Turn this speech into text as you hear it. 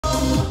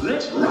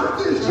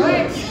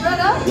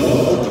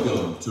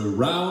Welcome to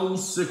round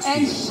 16.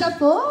 And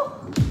shuffle.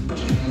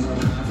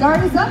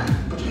 Guard is up.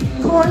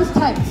 Core is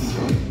tight.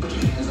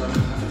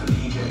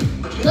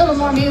 A little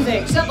more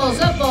music. Shuffle,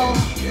 shuffle.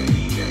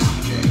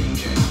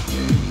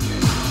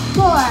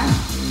 4,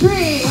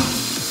 3.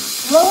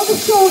 Roll the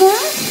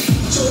shoulders.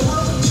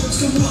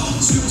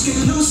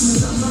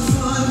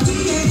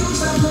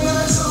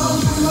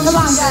 Come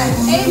on,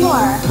 guys. 8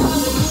 more.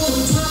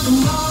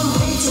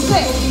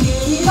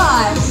 6,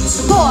 5,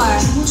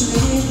 4.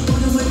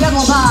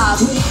 Double bob.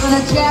 With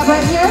a jab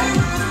right here.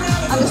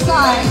 On the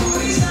side.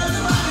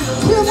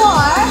 2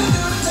 more.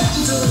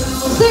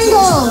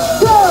 Single.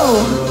 Go.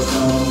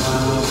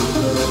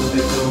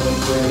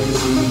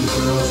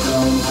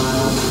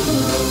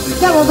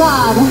 Double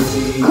bob.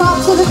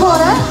 Cross to the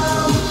corner.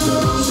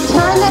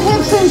 Turn the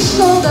hips and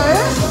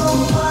shoulders.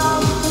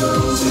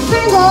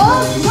 Single.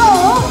 Go.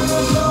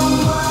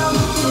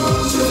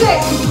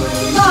 6,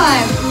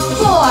 5,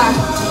 4.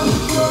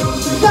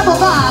 Double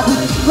bob.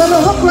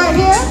 Little hook right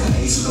here.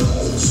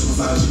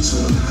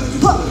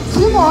 Hook.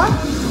 2 more.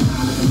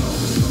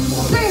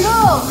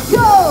 Single.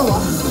 Go.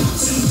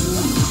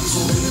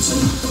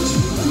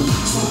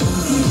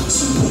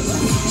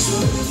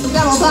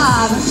 Double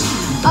bob.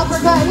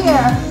 Uppercut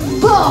here.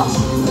 Boom.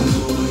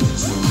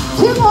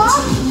 2 more.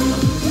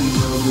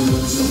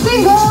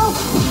 Single.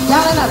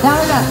 Down and up, down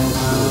and up.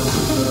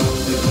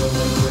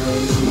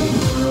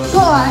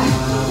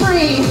 4,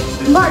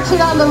 3. March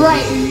it on the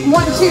right. 1,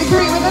 2,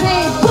 3 with a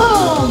knee.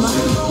 Boom.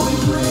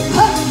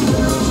 Hup.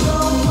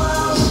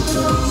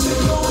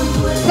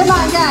 Come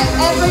on, guys.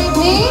 Every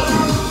knee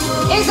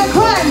is a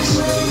crunch.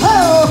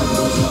 Oh.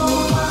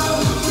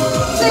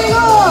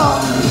 Single.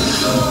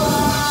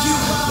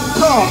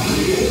 Pull.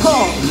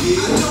 Pull.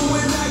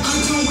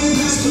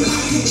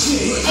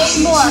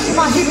 8 more. Come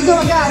on, keep it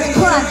going, guys.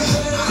 Crunch.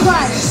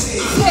 Crunch.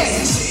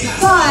 6,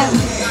 5,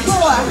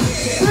 4,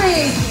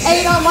 3.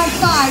 8 on one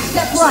side.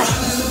 Step right.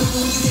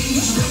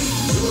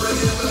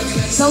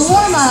 The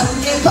warm-up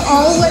is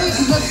always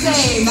the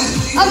same.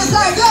 Other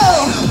side, go!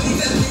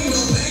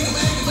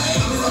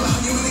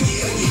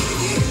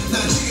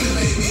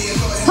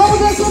 Hold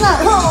this one up,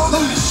 hold.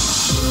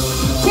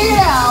 Kick it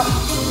out.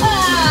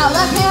 Ah,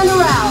 left hand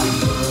around.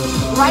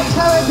 Right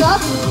toe is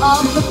up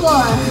off the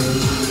floor.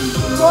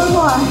 4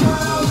 more.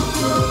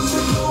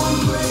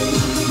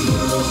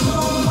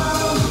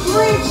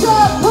 Reach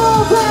up,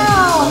 pull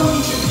down.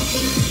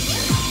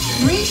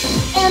 Reach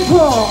and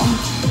pull.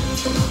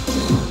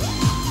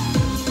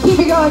 Keep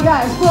it going,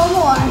 guys. 4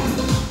 more.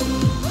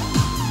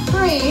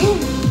 3,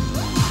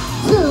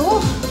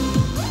 2.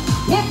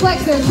 Hip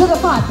flexors to the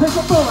front. Push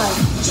it forward.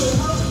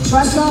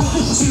 Brush off the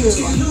shoe.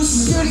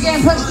 Do it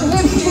again. Push the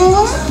hips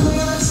forward.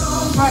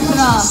 Brush it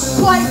off.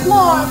 Twice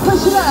more.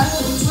 Push it up.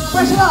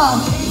 Brush it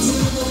off.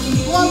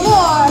 1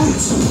 more.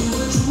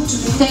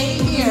 Stay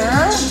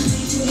here.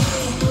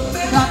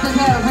 Drop the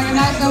toe. Bring it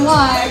nice and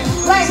wide.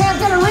 Right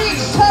hand's gonna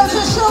reach. Toe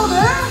to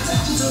shoulder.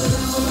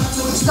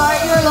 Start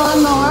your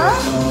lawnmower.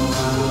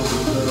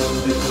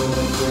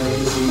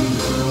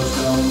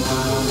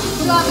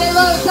 Drop it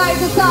low, side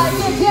to side,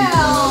 get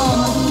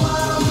down.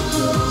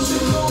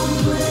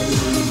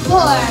 4,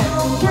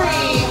 3,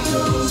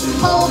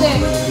 hold it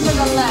to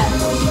the left.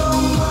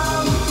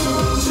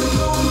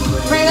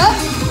 Bring it up,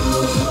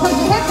 push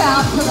the hip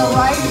out to the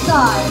right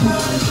side.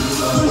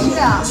 Push it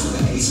out,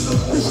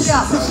 push it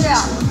out, push it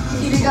out.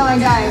 Keep it going,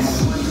 guys.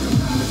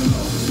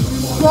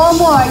 1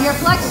 more, you're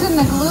flexing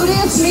the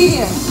gluteus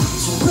medius.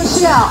 Push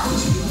it out.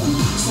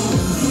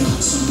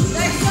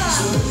 Next up.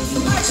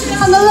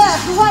 On the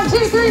left, 1,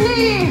 2, 3,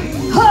 knee.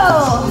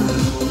 Ho!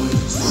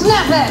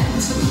 Snap it.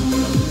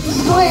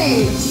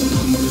 Squeeze.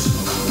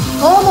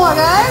 1 more,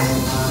 guys.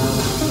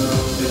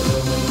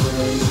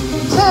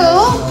 2.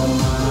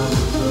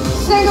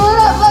 Single it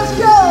up, let's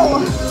go.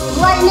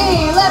 Right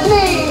knee, left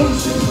knee.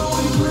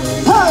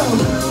 Ho!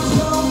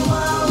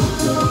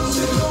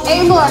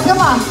 8 more, come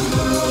on.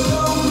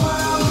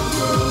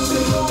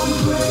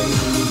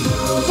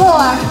 4,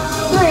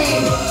 3,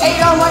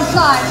 8 on one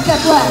side,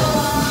 step left.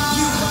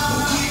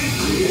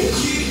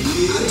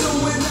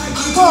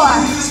 4,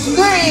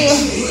 3,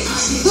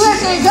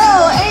 switch and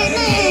go, 8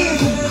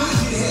 knees.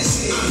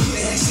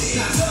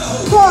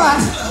 4,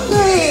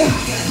 3,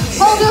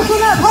 hold this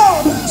one up,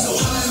 hold.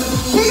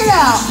 Kick it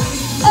out.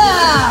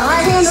 Ah,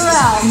 right hand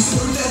around.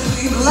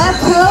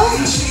 Left toe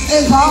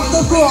is off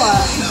the floor.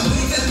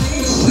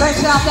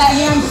 Stretch out that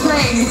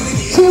hamstring.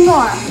 2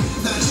 more.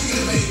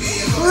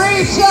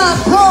 Reach up,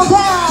 pull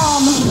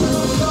down.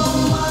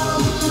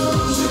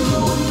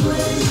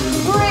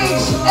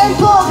 Reach and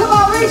pull, come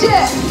on, reach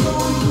it.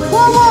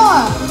 1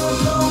 more.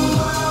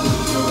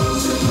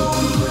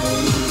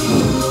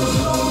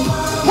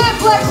 Hip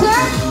flexor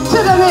to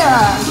the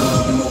mirror.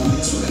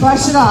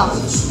 Brush it off.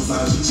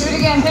 Do it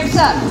again, hips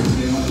up.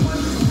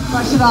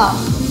 Brush it off.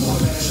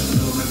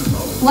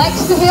 Flex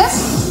the hips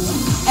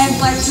and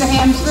flex the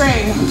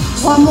hamstring.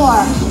 1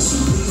 more.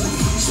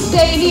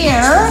 Stay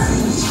here.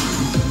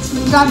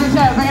 Drop your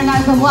toe, bring it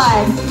nice and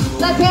wide.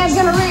 Left hand's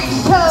gonna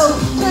reach toe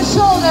to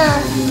shoulder.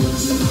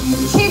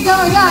 Keep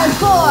going, guys.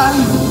 4,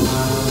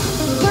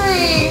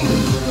 3,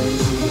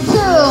 2.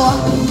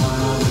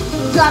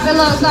 Drop it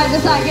low, side to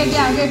side, get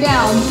down, get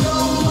down.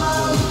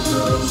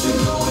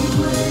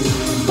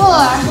 4,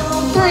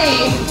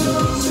 3.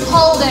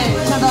 Hold it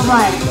to the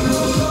right.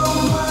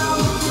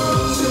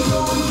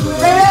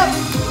 Bring it up.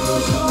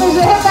 There's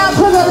a hip out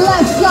to the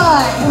left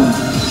side.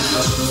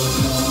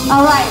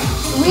 All right,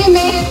 we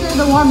made it through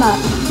the warm-up.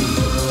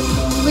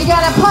 We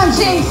got a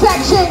punching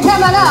section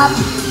coming up.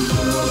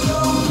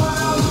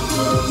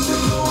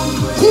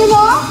 2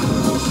 more.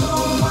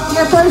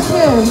 Your first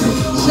move,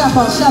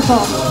 shuffle,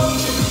 shuffle.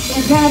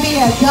 It's gonna be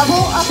a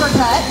double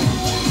uppercut,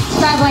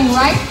 traveling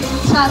right,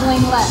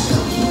 traveling left.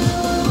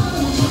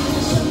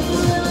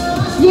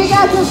 You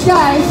got this,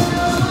 guys.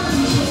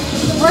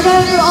 We're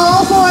gonna do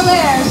all 4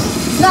 layers.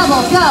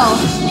 Double, go.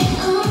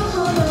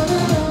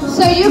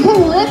 So you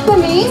can lift the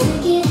knee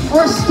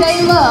or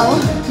stay low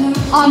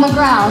on the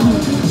ground.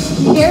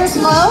 Here's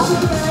low,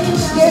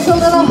 here's a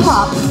little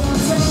hop.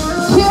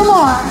 2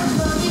 more.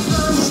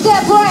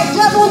 Step right,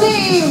 double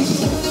knees.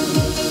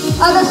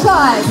 Other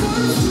side.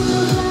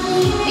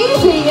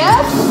 Easy,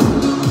 yes?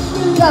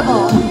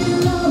 Double.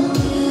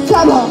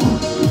 Double.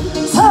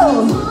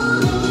 Ho.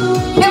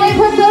 Can we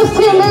put those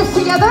 2 moves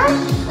together?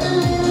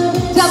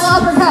 Double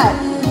uppercut.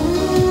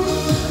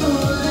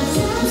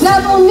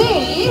 Double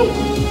knee.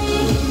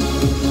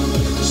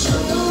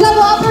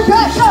 Double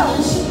uppercut, go.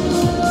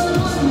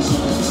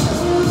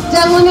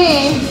 Double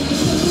knee.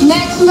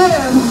 Next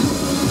move.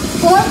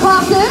 4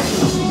 crosses.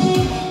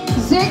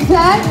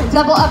 Zigzag,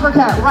 double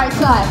uppercut, right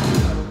side.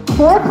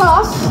 4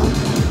 cross.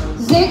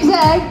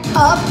 Zigzag,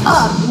 up,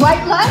 up.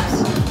 Right,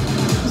 left.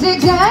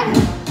 Zigzag.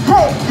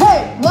 Hey,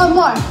 hey. 1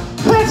 more.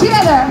 Put it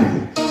together.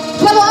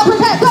 Double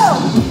uppercut, go.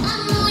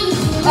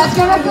 That's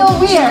gonna feel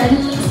weird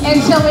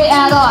until we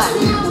add on.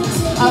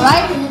 All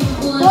right?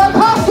 4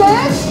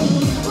 crosses.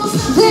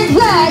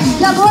 Zigzag,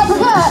 double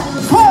uppercut.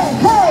 Hey,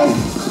 hey.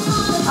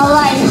 All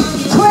right.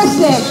 Twist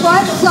it.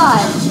 Front,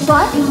 side.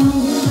 Front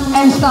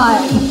and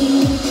side.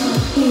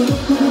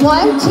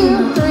 1,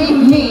 2, 3,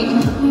 knee.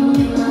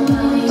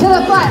 To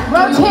the front.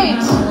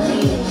 Rotate.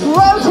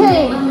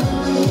 Rotate.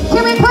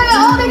 Can we put it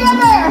all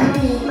together?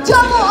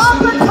 Double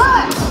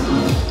uppercut.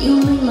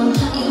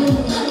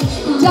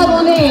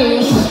 Double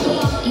knees.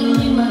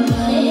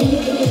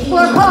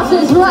 4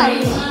 crosses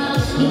right.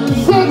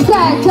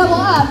 Zigzag, double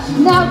up.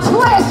 Now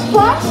twist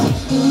front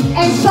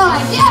and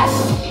side. Yes!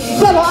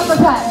 Double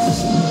uppercut.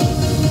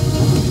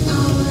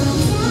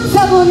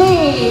 Double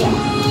knee.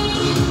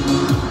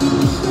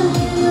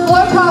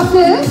 4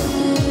 crosses.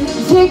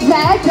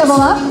 Zigzag,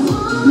 double up.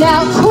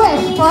 Now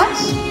twist front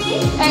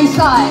and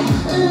side.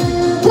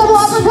 Double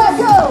uppercut,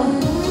 go.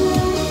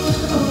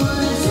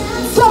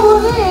 Double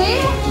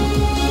knee.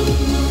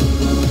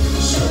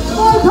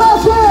 4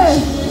 crosses.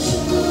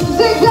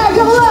 Zigzag,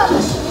 double up.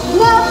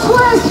 Now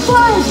twist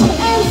front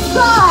and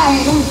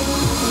side.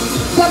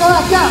 Double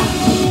up, go.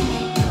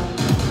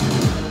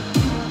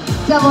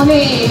 Double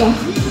knee.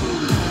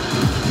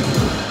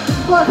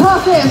 4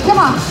 crosses, come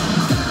on.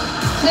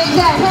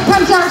 Zigzag, here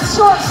comes our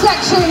short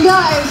section,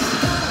 guys.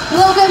 A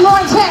little bit more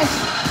intense.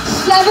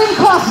 7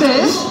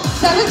 crosses.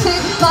 7,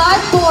 6,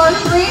 5, 4,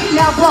 3,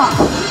 now block.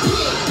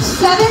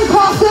 7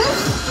 crosses,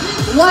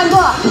 1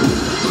 block.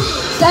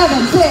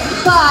 7, 6,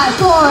 5,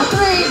 4,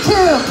 3,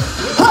 2,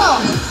 pull.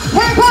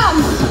 Here it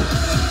comes.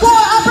 4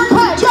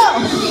 uppercut, go.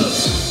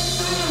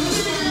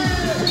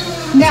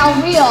 Now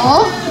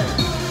wheel,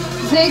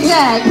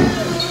 zigzag,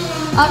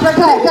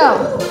 uppercut, go.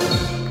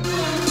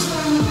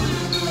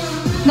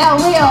 Now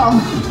wheel,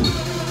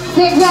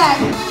 zigzag,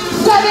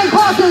 7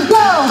 crosses,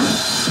 go.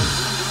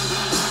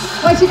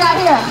 What you got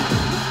here?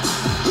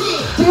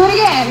 Do it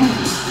again.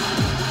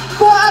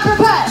 4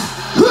 uppercut.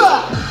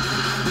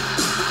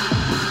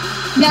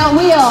 Now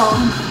wheel,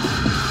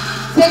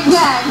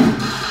 zigzag,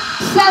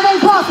 7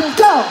 crosses,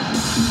 go.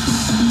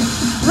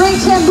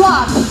 Reach and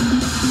block.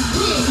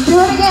 Do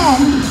it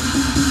again.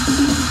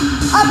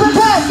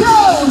 Uppercut,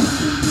 go.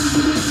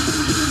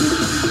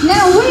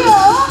 Now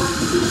wheel,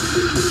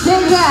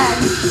 zigzag,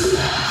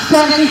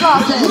 7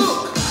 crosses.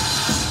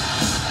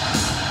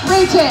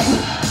 Reach it.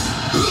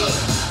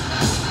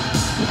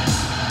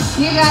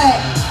 You got it.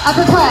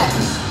 Uppercut.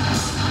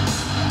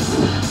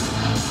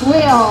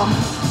 Wheel.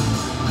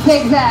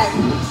 Zigzag.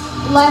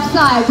 Left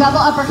side. Double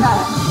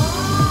uppercut.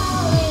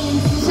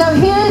 So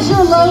here's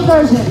your low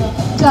version.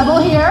 Double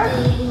here.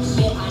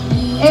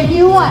 If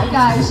you want,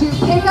 guys, you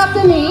pick up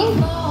the knee.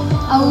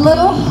 A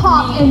little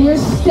hop in your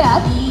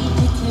step.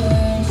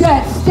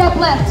 Good. Step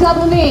left.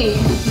 Double knee.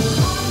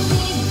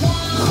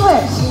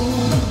 Switch.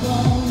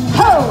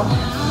 Ho.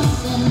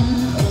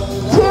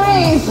 2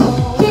 knees.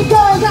 Keep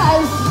going,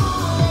 guys.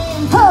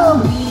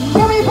 Ho.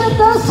 Can we put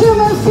those 2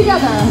 moves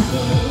together?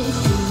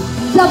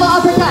 Double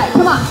uppercut.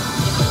 Come on.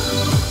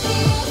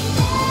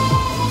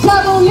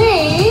 Double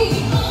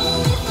knee.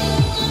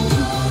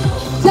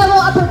 Double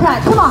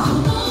uppercut. Come on.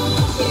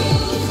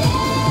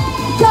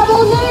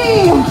 Double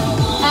knee.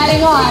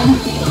 Adding on.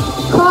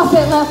 Cross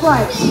it left,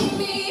 right.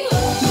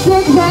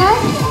 Zigzag.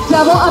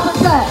 Double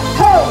uppercut.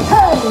 Hey,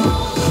 hey.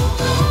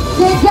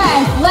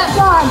 Zigzag. Left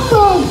arm.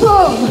 Boom,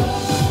 boom.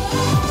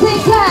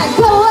 Zigzag,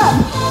 double up.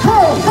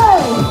 Hey,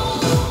 hey.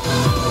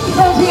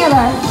 Put it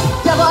together.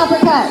 Double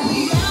uppercut.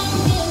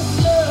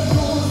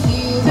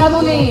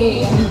 Double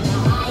knee.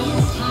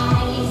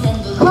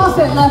 Cross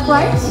it, left,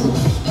 right.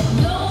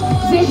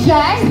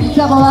 Zigzag,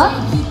 double up.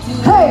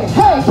 Hey,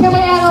 hey, can we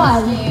add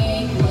on?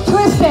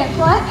 Twist it,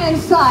 front and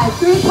side.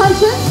 3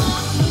 punches,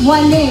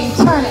 1 knee,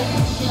 turn it.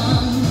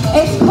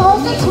 It's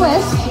called the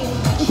twist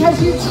because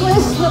you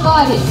twist the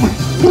body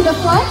to the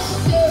front,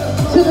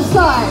 to the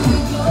side.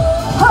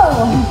 Ho!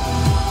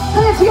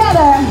 Put it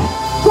together.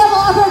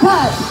 Double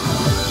uppercut.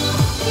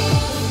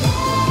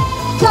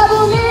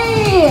 Double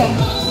knee.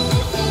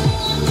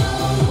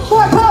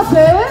 4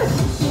 crosses.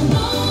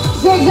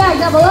 Zigzag,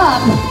 double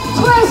up.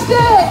 Twist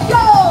it.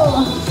 Go.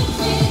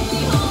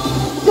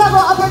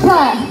 Double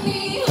uppercut.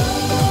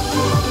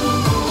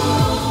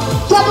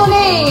 Double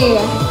knee.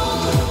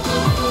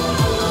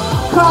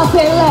 Cross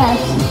it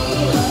left.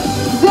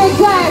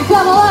 Zigzag,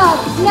 double up.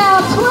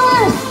 Now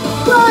twist.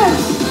 Front.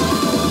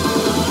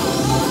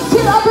 To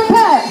the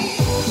uppercut.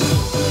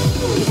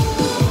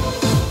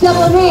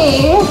 Double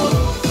knee.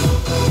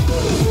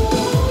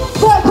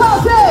 4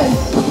 crosses.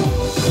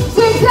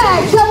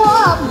 Zigzag, double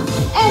up.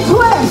 And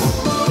twist.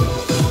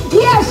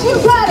 Yes, you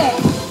got it.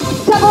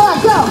 Double up,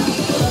 go.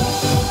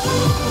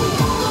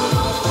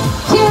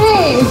 2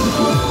 knees.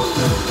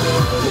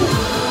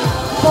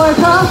 4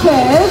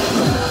 crosses.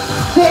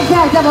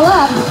 Zigzag, double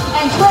up,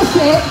 and twist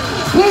it.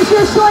 Here's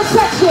your short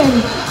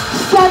section.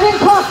 7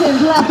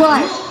 crosses, left,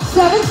 right.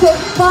 7, 6,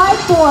 5,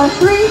 4,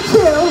 3,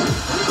 2.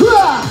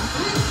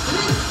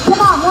 Come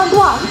on, 1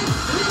 block.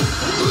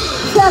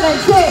 7,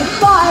 6,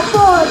 5,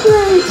 4,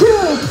 3,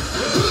 2.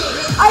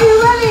 Are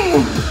you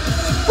ready?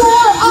 4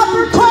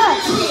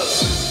 uppercuts.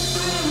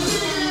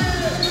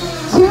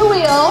 2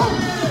 wheel.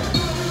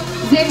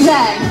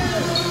 Zigzag.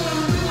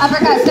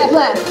 Uppercut, step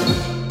left.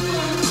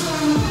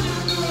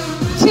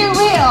 2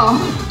 wheel.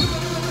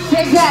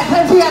 Zigzag, put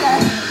it together.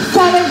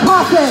 7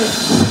 crosses.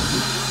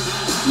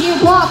 You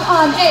block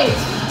on 8.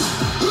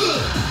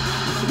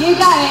 You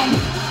got it.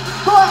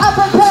 4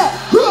 uppercut.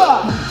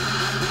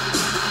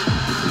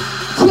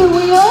 2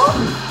 wheel.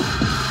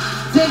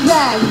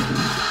 Zigzag.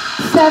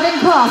 7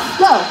 cross.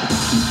 Go.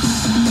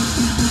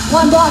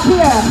 1 block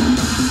here.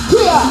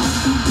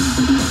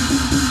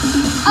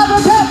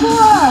 Uppercut 4.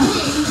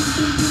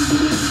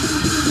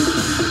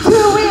 2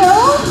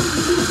 wheel.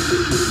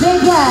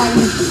 Zigzag.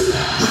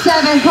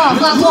 7 cross.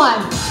 Last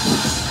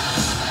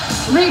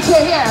 1. Reach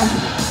it here.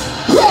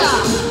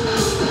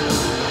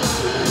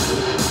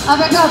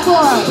 Uppercut 4.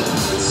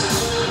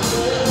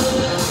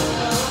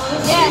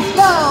 Yes,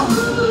 go.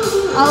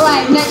 All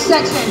right, next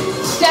section.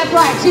 Step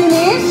right, 2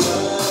 knees.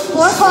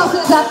 4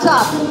 crosses up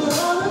top.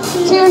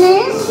 2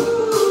 knees.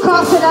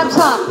 Cross it up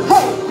top.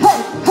 Hey, hey,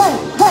 hey,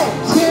 hey.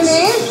 2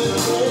 knees.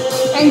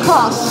 And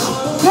cross.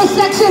 This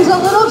section's a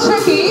little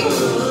tricky.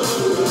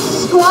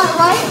 Squat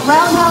right,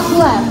 roundhouse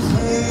left.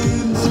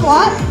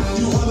 Squat,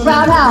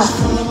 roundhouse.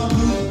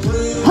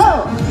 Ho!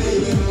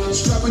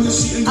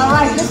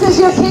 Alright, this is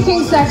your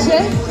kicking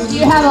section.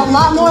 You have a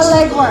lot more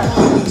leg work.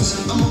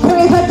 Can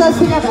we put those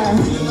together?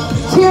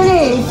 2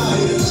 knees.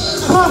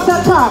 Cross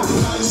up top.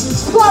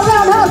 Squat,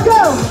 roundhouse,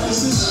 go!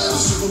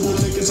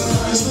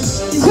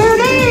 2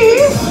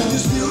 knees.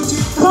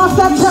 Cross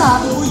up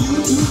top.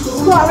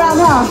 Squat,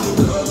 roundhouse.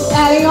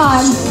 Adding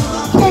on.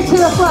 Kick to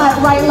the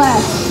front, right,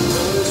 left.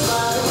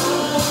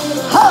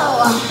 Ho!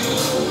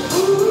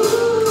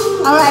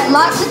 All right,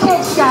 lots of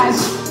kicks,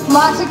 guys.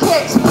 Lots of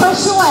kicks.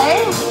 Push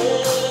away.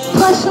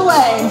 Push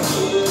away.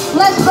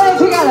 Let's put it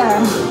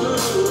together.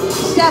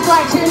 Step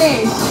right, 2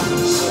 knees.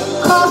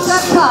 Cross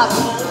up top.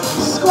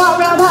 Squat,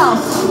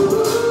 roundhouse.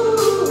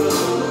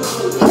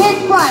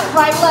 Kick right,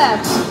 right,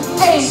 left.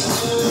 8,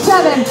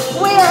 7.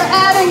 We are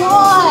adding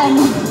on.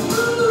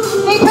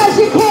 Because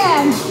you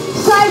can.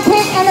 Side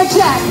kick and a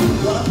jack.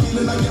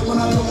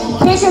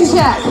 Kick and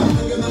jack.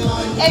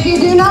 If you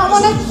do not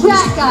want to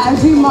jack,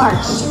 guys, you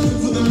march.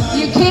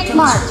 You kick,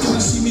 march.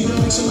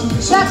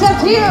 That's up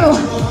to you.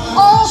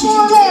 All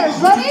 4 layers.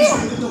 Ready?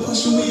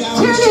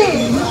 2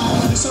 knees.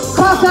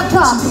 Cross up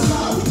top.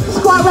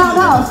 Squat,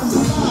 roundhouse.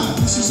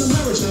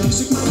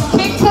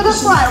 Kick to the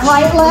front.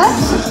 Right,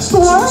 left.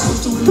 4,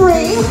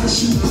 3.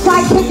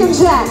 Side kick and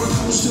jack.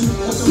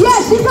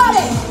 Yes, you got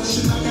it.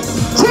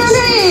 2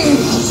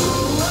 knees.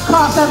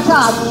 Cross up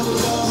top.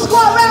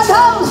 Squat,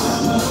 roundhouse.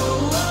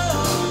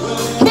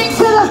 Kick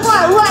to the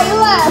front, right,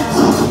 left.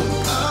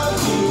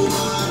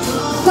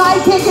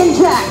 Side kick and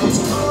jack.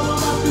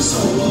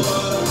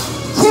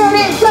 2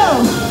 knees, go.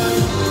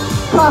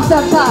 Cross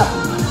up top.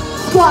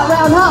 Squat,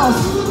 roundhouse.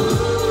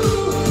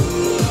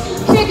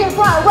 Kick in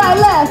front, right,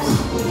 left.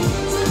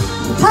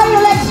 How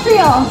your legs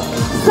feel?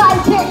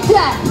 Side kick,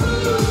 jack.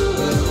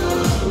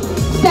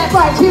 Step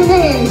right, 2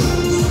 knees.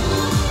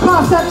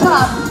 Cross up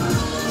top.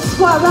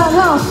 Squat,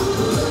 roundhouse.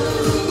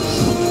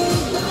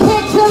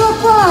 Kick to the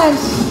front.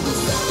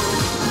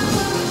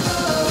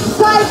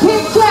 Side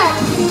kick, jack.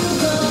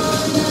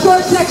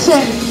 Short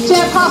section.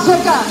 Jab, cross,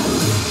 hook up.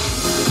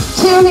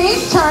 2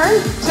 knees,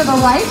 turn to the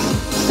right.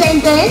 Same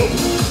thing.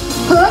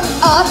 hook,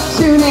 up,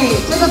 2 knees.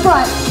 To the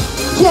front.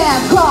 Jab,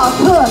 cross,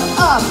 hook,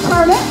 up,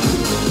 turn it.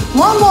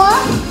 One more.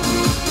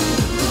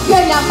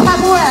 Good, now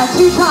capoeira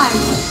 2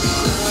 times.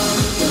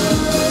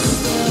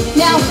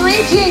 Now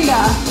 3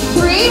 Jenga.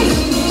 3,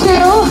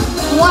 2,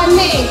 1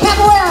 knee.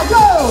 Capoeira,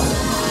 go.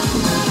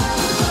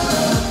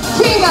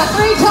 Jenga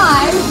 3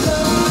 times.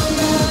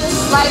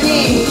 Right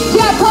knee.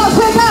 Jab, cross,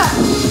 hook up.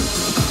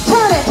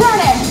 Turn it, turn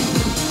it.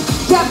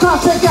 Jab,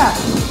 cross, hook up.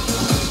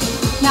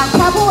 Now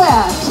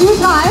capoeira 2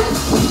 times.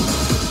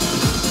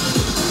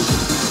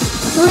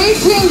 3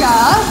 Jenga.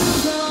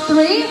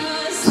 3,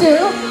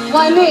 2,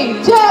 1 knee.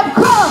 Jab,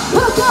 cross,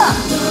 hook up.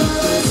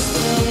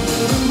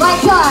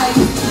 Right side.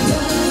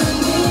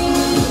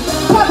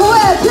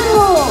 Capoeira 2.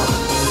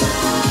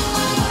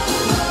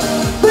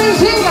 3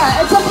 Jenga.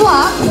 It's a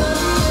block.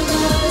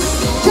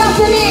 Drop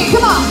the knee.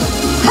 Come on.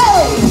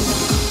 Hey.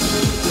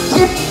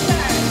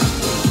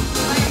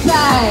 Right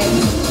side.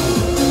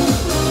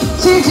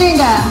 2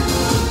 Jenga.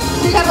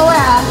 2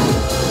 capoeira.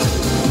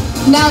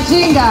 Now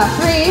Jenga.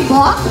 3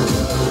 block.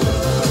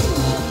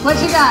 What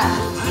you got?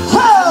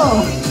 Ho!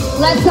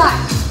 Left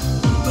side.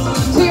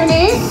 2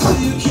 knees.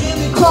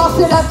 Cross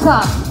it up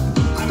top.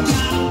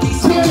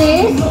 2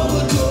 knees.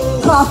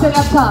 Cross it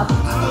up top.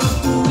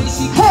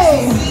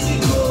 Hey!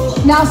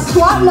 Now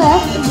squat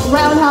left,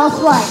 roundhouse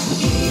right.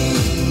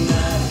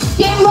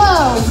 Get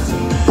low.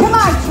 Come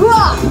on,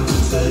 drop.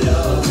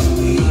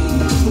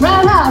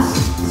 Roundhouse,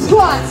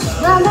 squat,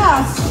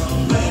 roundhouse.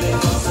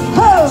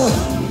 Ho!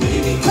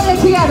 Put it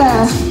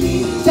together.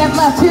 Step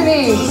left, 2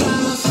 knees.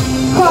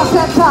 Cross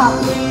up top.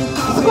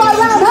 Squat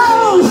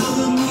roundhouse.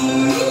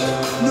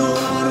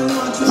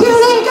 2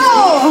 knee, go.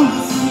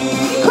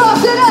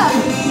 Cross it up.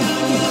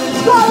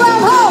 Squat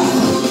roundhouse.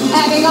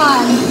 Adding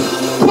on.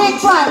 Kick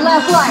front,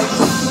 left, right.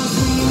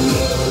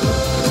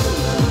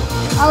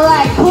 All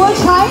right, core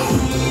tight.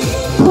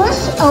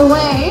 Push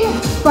away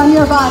from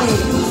your body.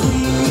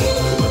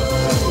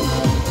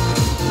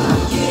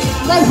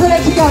 Let's put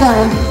it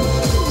together.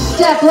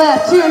 Step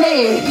left, 2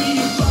 knee.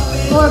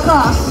 Or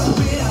cross.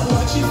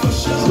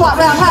 Squat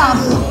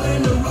roundhouse.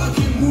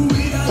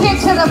 Kick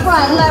to the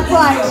front, left,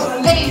 right.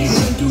 8,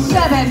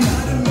 7.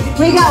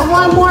 We got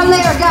 1 more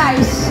layer,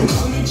 guys.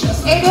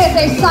 It is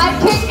a side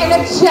kick and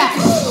a check.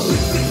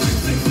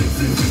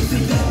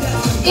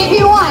 If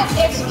you want,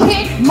 it's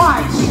kick,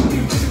 march.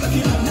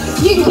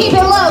 You can keep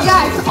it low,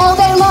 guys, all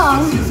day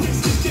long.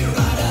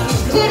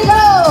 2 to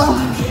go.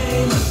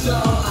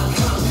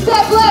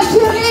 Step left,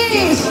 2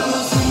 knees.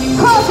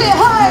 Cross it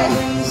high.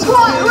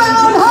 Squat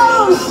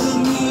roundhouse.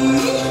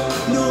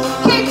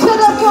 Kick to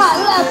the front,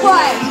 left,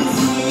 right.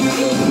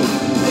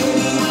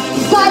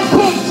 Side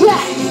kick,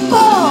 jack,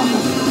 boom.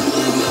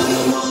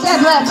 Step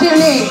left, 2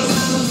 knees.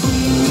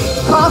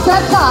 Cross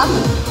up top,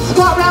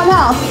 squat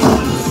roundhouse.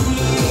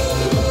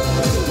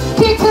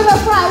 Kick to the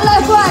front,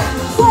 left, right.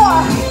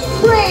 4,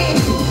 3.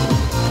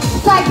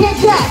 Side kick,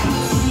 jack.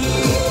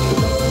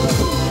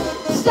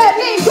 Step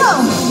knee, go.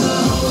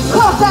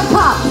 Cross up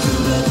top.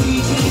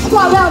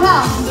 Squat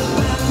roundhouse.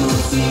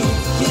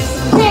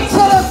 Kick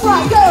to the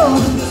front, go.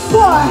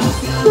 4,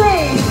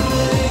 3.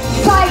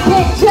 Side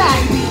kick, jack.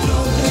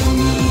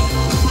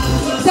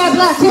 Step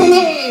left, 2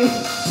 knees.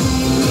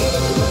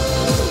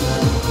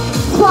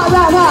 Squat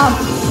roundhouse.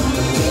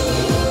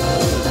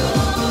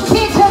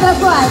 Kick to the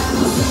front.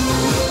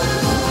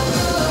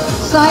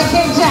 Side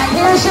kick, jack.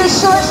 Here's your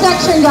short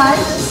section,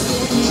 guys.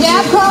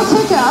 Jab, cross,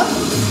 hook up.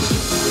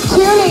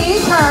 2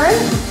 knees, turn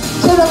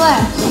to the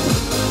left.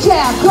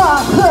 Jab,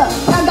 cross, hook.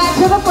 Come back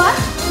to the front.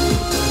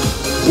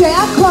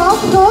 Jab,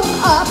 cross, hook,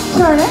 up,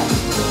 turn it.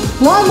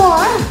 1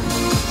 more.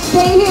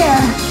 Stay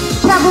here.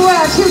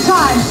 Capoeira 2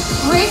 times.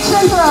 Reach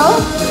and throw.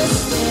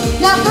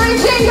 Now 3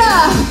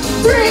 Jenga.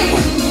 3,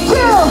 2,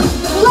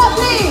 left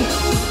knee.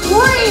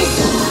 Reach.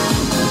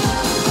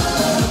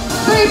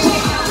 3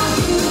 Jenga.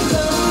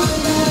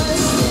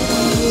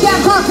 Jab,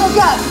 cross, hook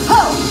up.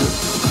 Ho.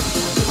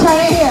 Turn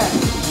it here.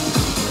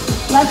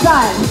 Left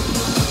side.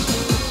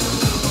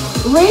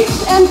 Reach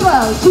and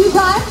throw. 2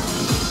 times.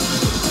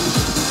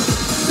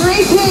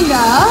 3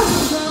 Jenga.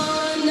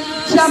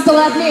 Jump the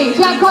left knee.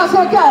 Jab, cross,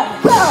 hook up.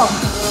 Go.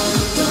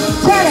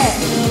 Turn it.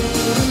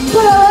 To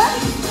the left.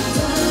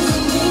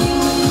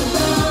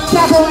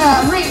 Capoeira.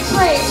 Reach,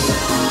 reach.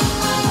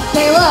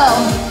 Stay low.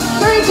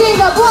 3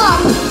 Jenga.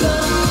 Block.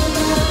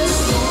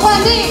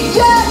 1 knee.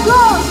 Jab,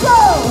 cross, go.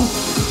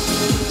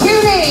 2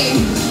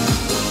 knee.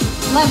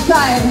 Left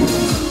side.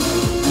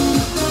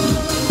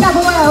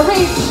 Capoeira.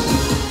 Reach.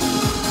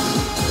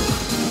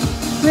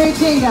 3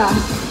 Jenga.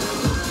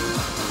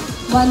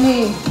 1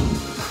 knee.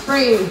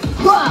 3.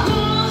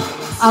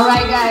 All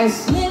right, guys.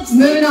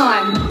 Moving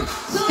on.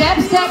 Step,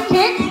 step,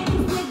 kick.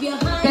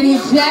 Then you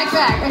jack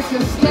back. It's a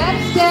step,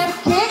 step,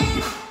 kick.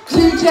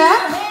 2 jab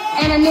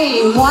and a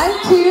knee. 1,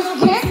 2,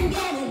 kick.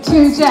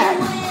 2 jab.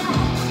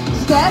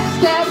 Step,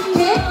 step,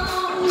 kick.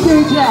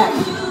 2 jab.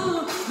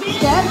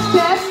 Step,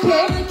 step,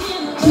 kick.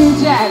 2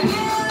 jab.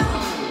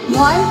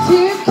 1,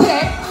 2,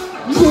 kick.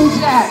 2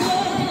 jab.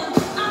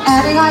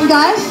 Adding on,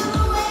 guys.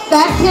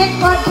 Back kick,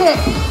 front kick.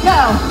 Go.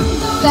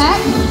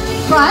 Back,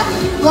 front,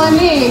 one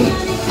knee.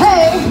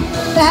 Hey,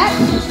 back,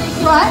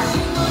 front,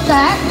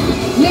 back,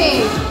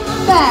 knee,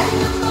 back,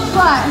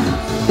 front,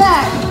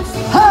 back,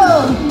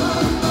 hold.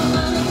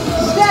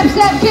 Step,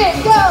 step,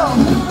 kick, go.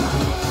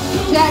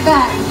 Jack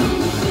back.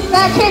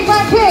 Back kick,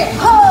 front kick,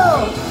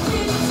 hold.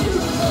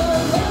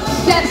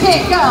 Step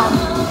kick, go.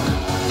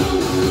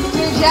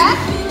 Two jack,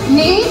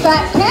 knee,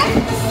 back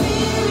kick.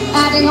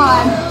 Adding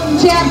on.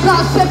 Jab,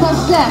 cross, triple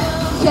step.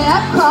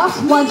 Jab, cross,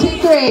 1, 2,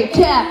 3.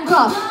 Jab,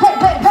 cross. Hey,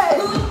 hey, hey.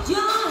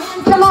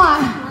 Come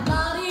on.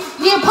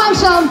 You punch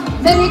them,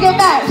 then you get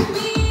back.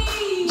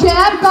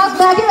 Jab, cross,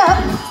 back it up.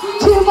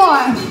 2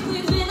 more.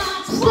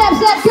 Step,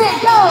 step,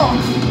 kick, go.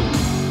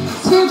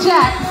 2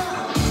 jack.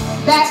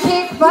 Back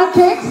kick, front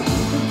kick.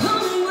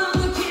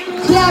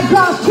 Jab,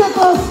 cross,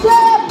 triple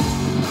step.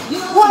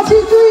 1,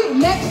 2, 3.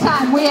 Next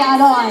time we add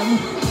on.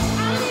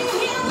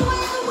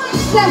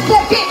 Step,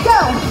 step, kick, go.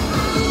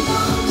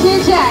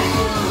 2 jack.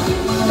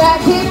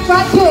 Back kick,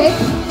 front kick.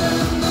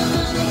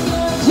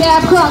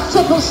 Jab, cross,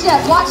 triple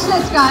step. Watch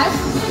this, guys.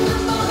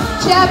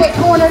 Jab it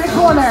corner to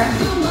corner.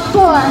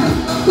 4,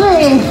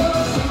 3.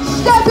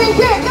 Step and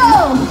kick,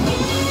 go.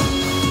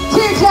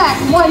 2 jack,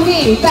 1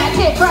 knee. Back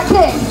kick, front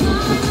kick.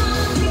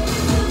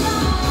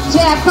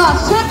 Jab,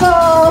 cross,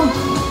 triple.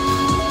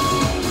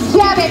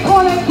 Jab it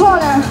corner to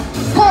corner.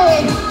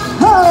 Hey,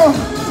 ho.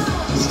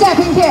 Step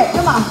and kick,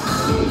 come on.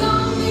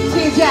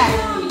 2 jack.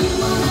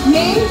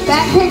 Knee,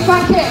 back kick,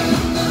 front kick.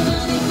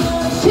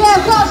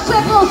 Jab, cross,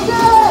 triple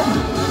step.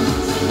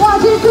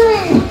 1, 2,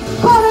 3.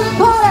 Corner to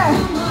corner.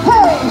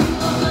 Hey.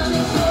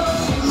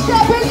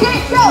 Step and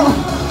kick, go.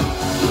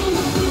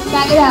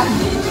 Back it up.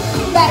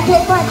 Back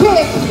kick, front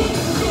kick.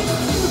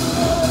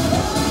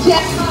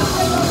 Jab, cross,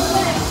 triple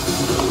step.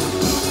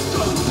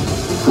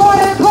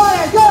 Corner to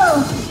corner, go.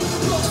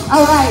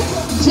 All right.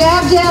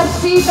 Jab, jab,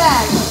 speed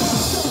back.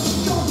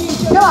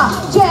 Come on.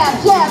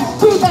 Jab, jab,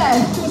 speed back.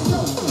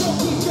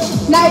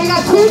 Now you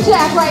got 2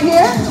 jack right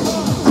here.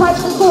 Touch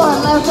the floor,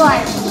 left,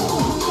 right.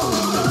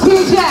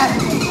 2 jack.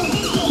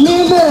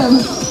 New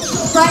move.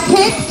 Front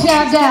kick,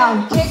 jab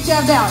down. Kick,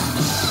 jab down.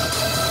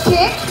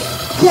 Kick,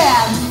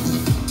 jab.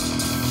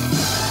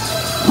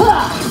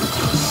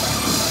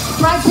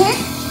 Front kick,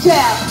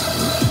 jab.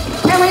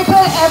 Can we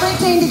put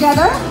everything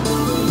together?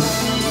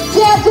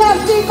 Jab, jab,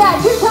 speed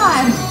back 2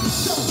 times.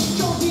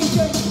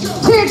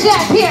 2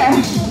 jack here.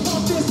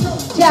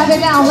 Jab it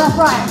down, left,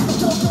 right.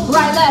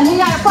 Right, left. You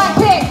got a front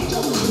kick.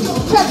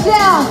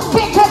 Touchdown.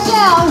 Kick,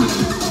 touchdown.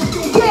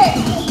 Kick.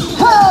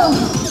 Hold.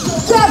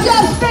 Jab,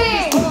 jab,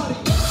 speed.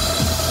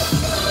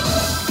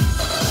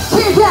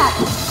 2 jack.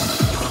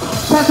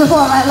 Touch the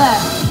floor, right,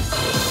 left.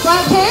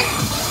 Front kick.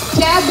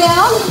 Jab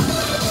down.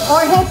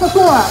 Or hit the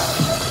floor.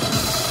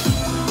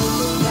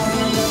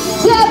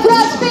 Jab,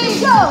 jab, speed.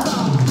 Go.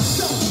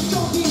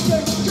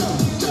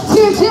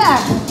 2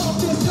 jack.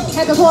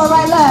 Hit the floor,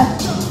 right,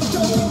 left.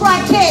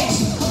 Front kick.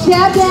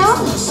 Jab down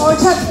or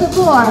touch the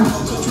floor.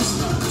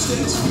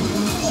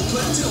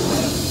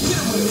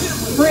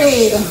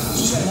 Breathe.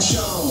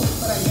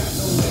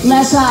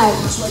 Left side.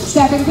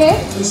 Step and kick.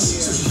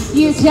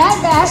 You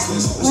jack back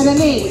with a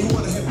knee.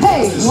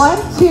 Hey, 1,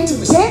 2,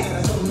 kick.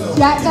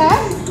 Jack back.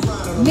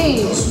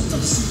 Knee.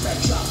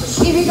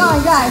 Keep it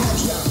going, guys.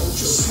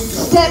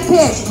 Step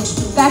kick.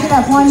 Back it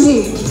up, 1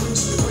 knee.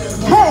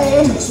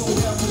 Hey.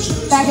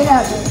 Back it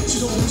up.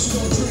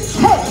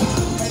 Hey.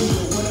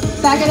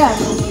 Back it up.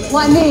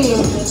 1 knee.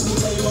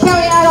 Can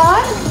we add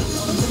on?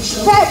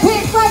 Back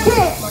kick, front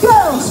kick.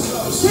 Go.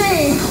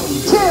 3,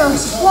 2,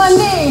 1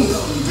 knee.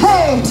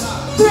 Hey.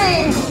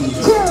 3,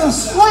 2,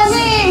 1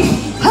 knee.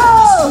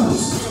 Ho.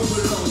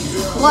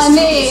 1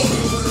 knee.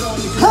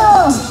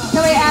 Ho.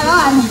 Can we add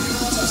on?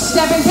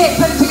 Step and kick.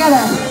 Put it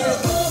together.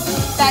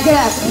 Back it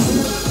up.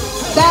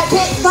 Back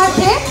kick, front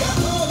kick.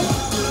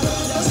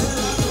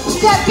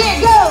 Step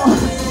kick. Go.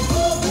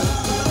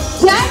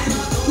 Jack.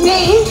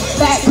 Knee,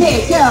 back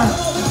kick, go.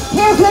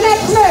 Here's the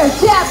next move.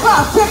 Jab,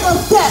 cross, triple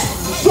step.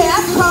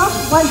 Jab, cross,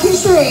 1, 2,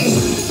 3.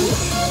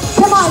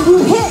 Come on, you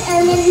hit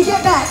and then you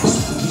get back.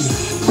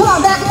 Come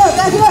on, back it up,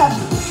 back it up.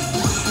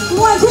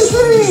 1, 2,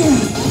 3.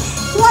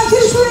 1,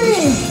 2,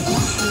 3.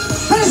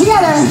 Put it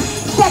together.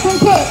 Step and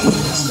kick.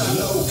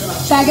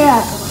 Back it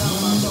up.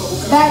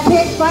 Back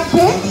kick, front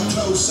kick.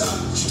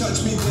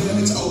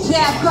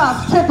 Jab,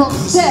 cross, triple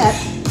step.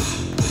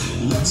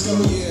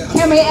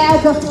 Can we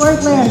add the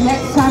 4th layer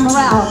next time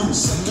around?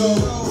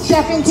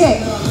 Step and kick.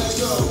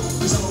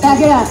 Back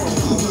it up.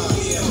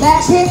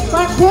 Back kick,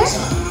 front kick.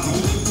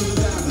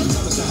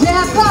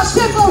 Jab, cross,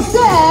 triple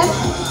step.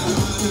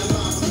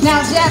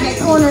 Now jab it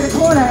corner to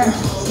corner.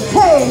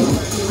 Hey,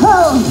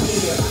 ho.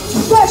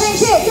 Step and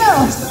kick,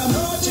 go.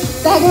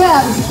 Back it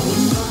up.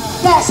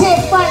 Back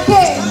kick, front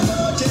kick.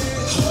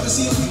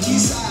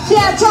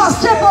 Jab, cross,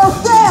 triple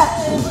step.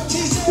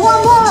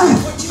 1 more.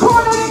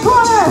 Corner to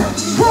corner.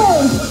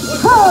 Hey,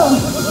 ho.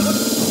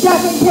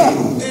 Step and kick.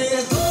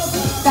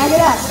 Back it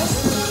up.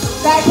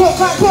 Back kick,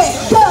 front kick.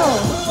 Go.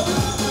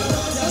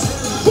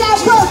 Jab,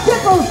 cross,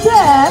 triple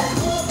step.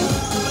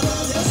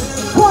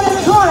 Corner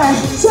to corner.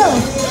 Go.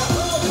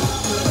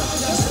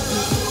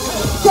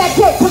 Step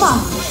kick, come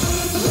on.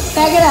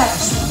 Back it up.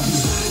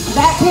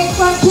 Back kick,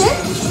 front kick.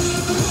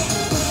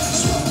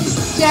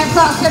 Jab,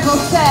 cross, triple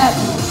step.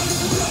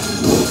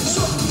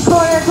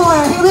 Corner,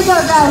 corner. Here we go,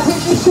 guys.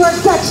 Here's your short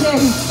section.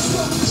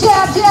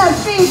 Jab, jab,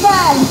 speed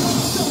bag.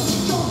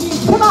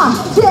 Come on.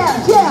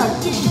 Jab, jab.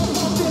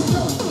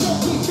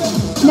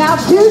 Now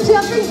 2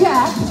 jumping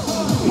jacks.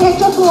 Hit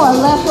the floor,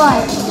 left,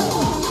 right.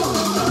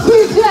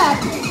 2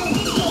 jacks.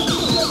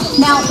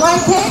 Now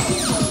right kick,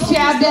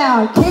 jab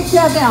down. Kick,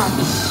 jab down.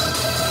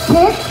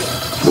 Kick,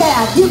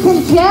 jab. You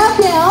can jab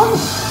down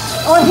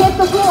or hit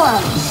the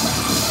floor.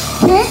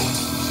 Kick,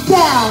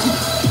 down.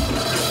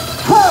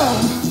 Home.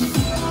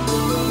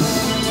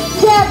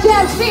 Jab,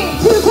 jab, speed,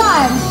 2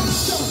 times.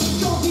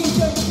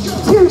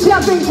 2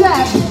 jumping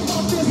jacks.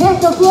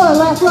 Hit the floor,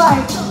 left,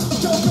 right.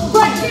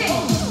 Front kick,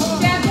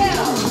 jab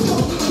down.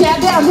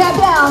 Jab down, jab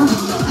down.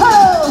 Ho!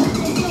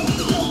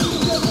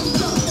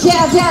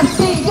 Jab, jab,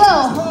 speed, go.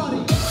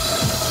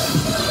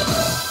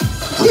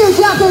 2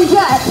 jumping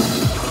jacks.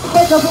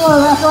 Hit the floor,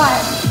 left,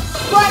 right.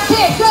 Front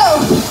kick, go.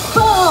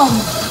 Boom.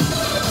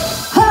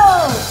 Ho!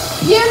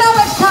 You know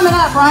what's coming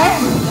up, right?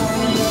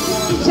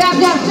 Jab,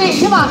 jab,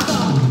 speed, come on.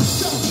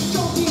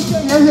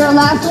 Here's your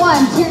last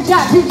one. 2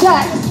 jacks, 2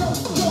 jacks.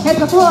 Hit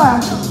the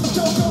floor.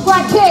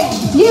 Front kick.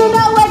 You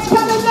know what's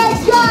coming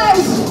next,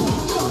 guys.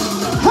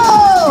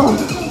 Ho!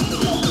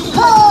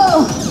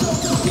 Ho!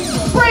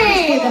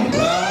 Breathe.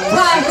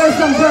 Time for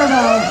some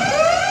turbo.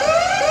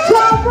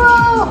 Jump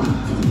rope.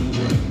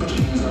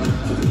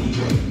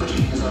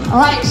 All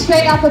right,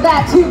 straight off the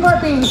bat, 2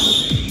 burpees.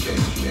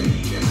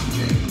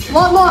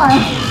 1 more.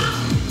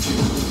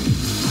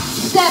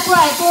 Step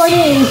right, 4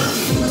 knees.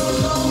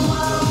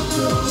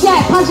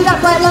 Jack, punch it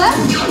up, right, left.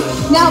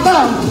 Now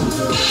go.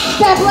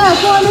 Step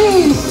left, 4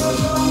 knees.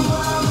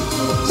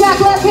 Jack,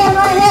 left hand,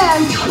 right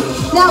hand.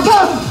 Now go.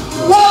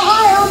 Low,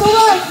 high on the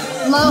right.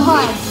 Low,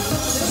 high.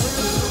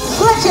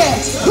 Switch it.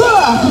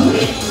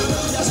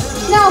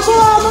 Now 4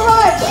 on the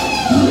right.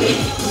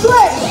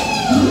 Switch.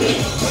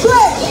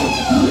 Switch.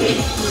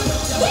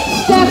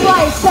 Step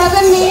right,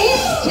 7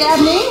 knees. Jab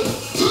knee.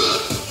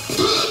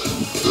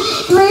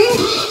 3,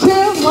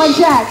 2, 1,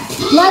 jack.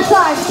 Left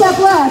side, step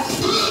left.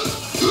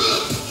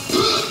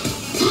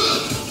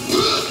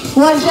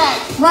 1 jack,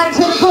 right to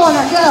the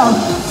corner, go.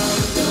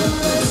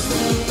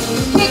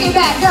 Kick it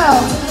back, go.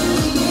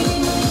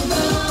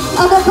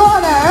 Other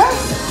corner.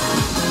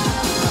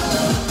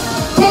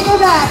 Kick it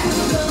back.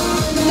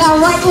 Now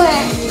right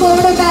leg,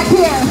 forward and back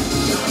here.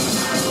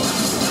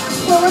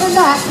 Forward and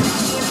back.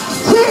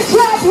 2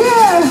 jack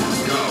here.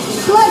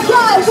 Left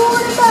side,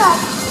 forward and back.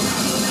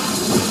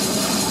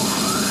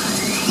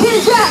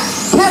 2 jack.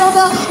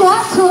 Kettlebell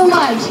squat to a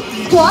lunge.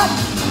 Squat.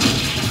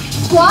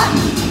 Squat.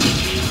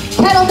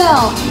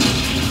 Kettlebell.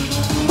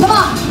 Come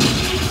on.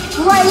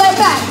 Right leg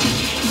back.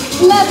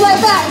 Left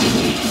leg back.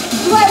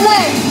 Right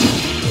leg.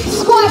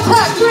 Squat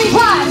tuck 3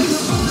 times.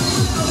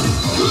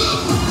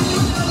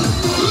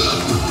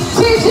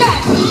 2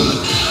 jack.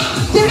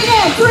 Do it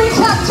again. 3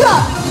 tuck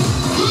jump.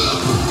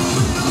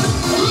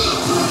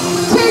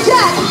 2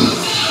 jack.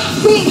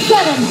 Beat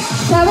 7.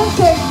 7,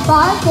 6,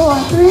 5, 4,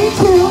 3,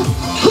 2.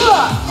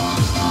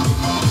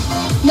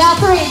 Now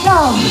 3.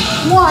 Go.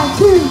 1,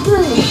 2,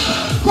 3.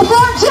 The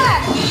front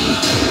jack.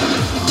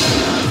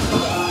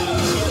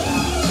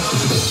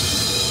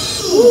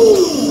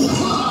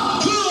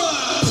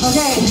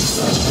 Okay,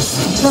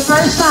 the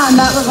first time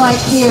that was like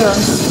here.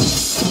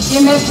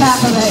 You missed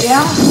half of it,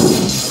 yeah?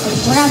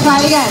 We're gonna try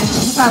it again.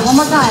 Try 1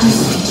 more time,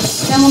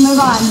 then we'll move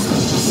on.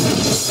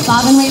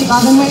 Bob and weave,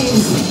 bob and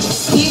weave.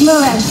 Keep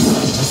moving.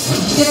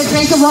 Get a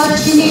drink of water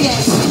if you need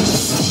it.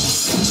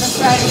 Let's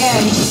try it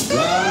again.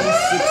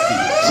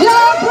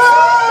 Jump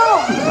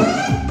rope!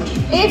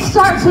 It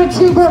starts with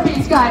 2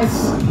 burpees, guys.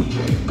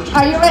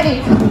 Are you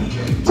ready?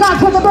 Jump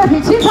to the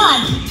burpee 2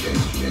 times.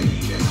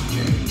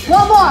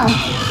 1 more.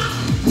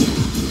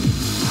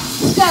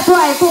 Step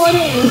right, 4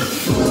 knees.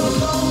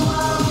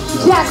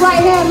 Jack right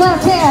hand,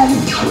 left hand.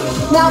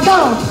 Now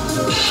go.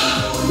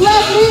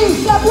 Left knee,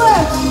 step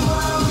left.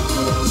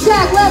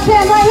 Jack left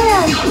hand, right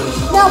hand.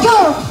 Now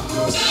go.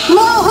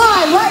 Low,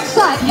 high, right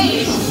side,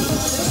 8.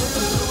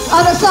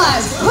 Other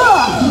side.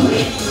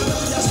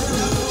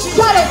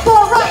 Got it, 4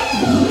 right,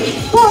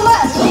 4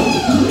 left.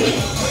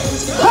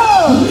 Ho.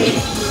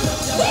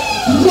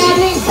 Jab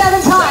knee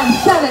 7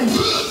 times. 7,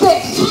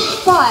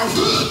 6, 5.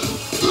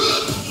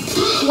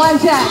 1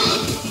 jack.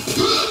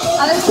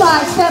 Other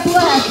side, step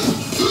left.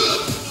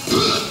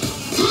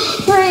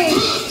 3,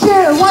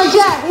 2, 1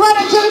 jack. Run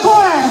it to the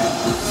corner.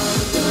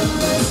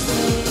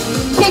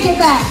 Kick it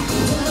back.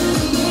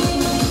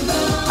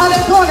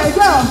 Other corner,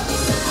 go.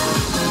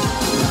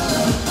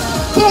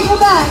 Kick it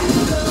back.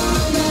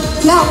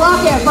 Now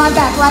rock it, front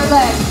back, right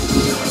leg.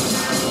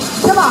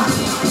 Come on.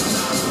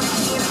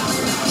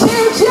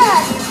 2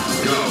 jack.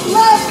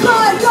 Left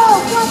side, go,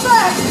 front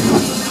back.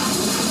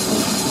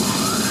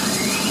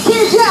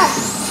 2 jack.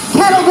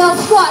 Kettlebell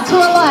squat to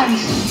a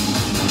lunge.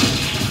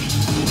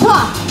 Come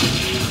on.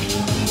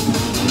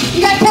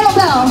 You got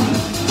kettlebell.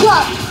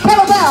 Drop,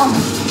 kettlebell.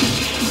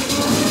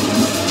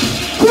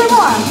 2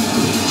 more.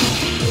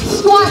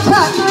 Squat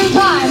tuck 3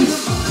 times.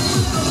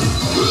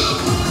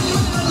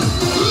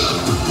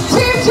 2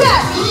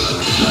 check.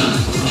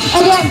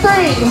 Again,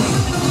 3.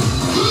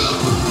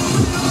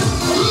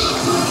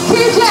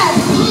 2 check.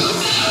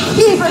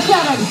 Ski for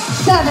 7.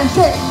 7,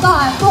 6,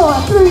 5, 4,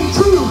 3,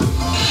 2.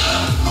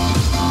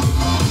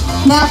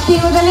 Now ski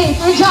with the knee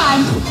 3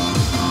 times.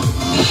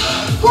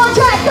 1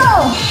 check,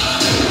 go.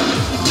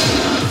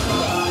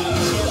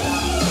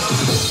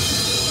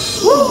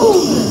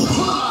 Woo.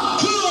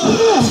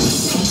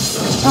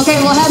 Okay,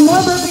 we'll have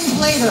more burpees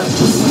later.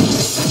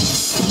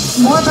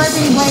 More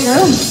burpees later.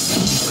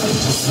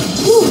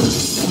 Woo.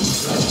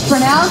 For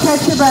now,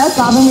 catch your breath,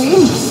 bob and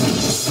weave.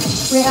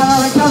 We have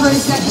our recovery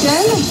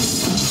section,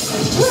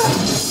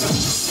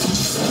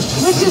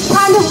 which is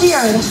kind of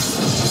weird.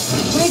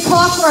 We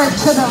clockwork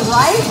to the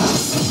right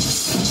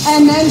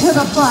and then to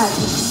the front.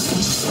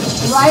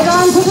 Right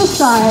arm to the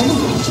side,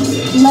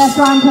 left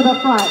arm to the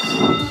front.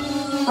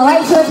 All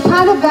right, so it's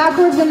kind of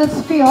backwards in its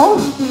feel.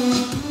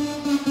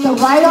 The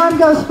right arm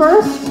goes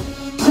first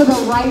to the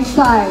right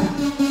side.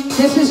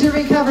 This is your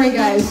recovery,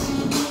 guys.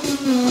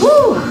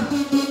 Woo!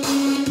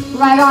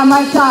 Right arm,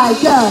 right side,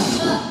 go.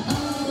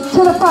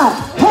 To the front.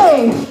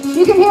 Hey,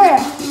 you can hear it.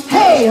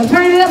 Hey, I'm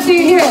turning it up so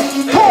you hear it.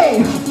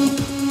 Hey,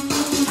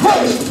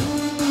 hey,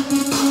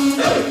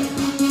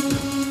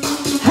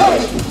 hey.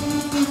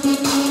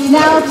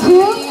 Now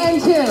 2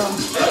 and 2.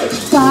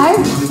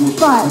 Side,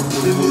 front,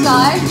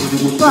 side,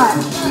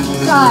 front,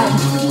 side,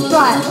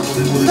 front,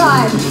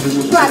 side,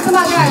 front. Come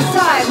on, guys.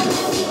 Side,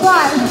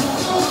 front.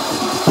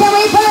 Can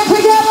we put it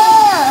together?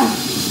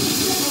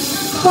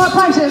 4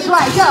 punches.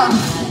 Right, go.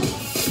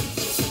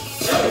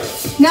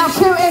 Now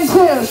 2 and 2.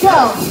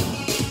 Go.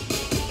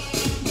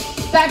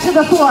 Back to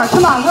the floor.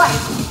 Come on, right.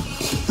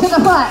 To the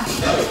front.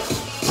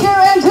 2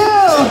 and 2.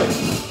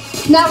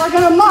 Now we're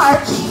going to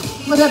march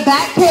with a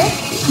back kick,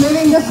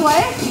 moving this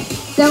way.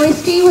 Then we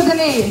ski with the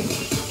knee.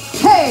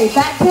 Hey,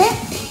 back kick.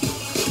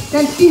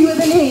 Then ski with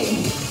the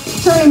knee.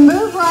 So we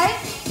move right,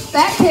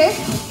 back kick.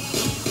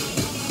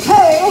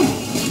 Hey,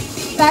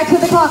 back to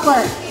the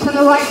clockwork. To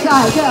the right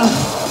side, go.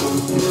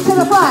 To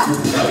the front.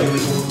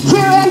 2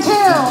 and 2.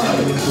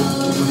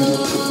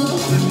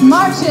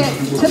 March it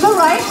to the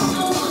right,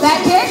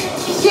 back kick,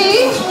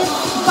 ski.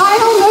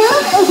 Final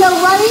move is a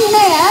running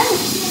man.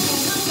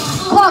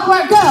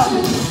 Clockwork, go.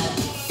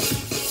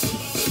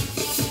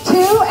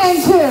 2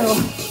 and 2.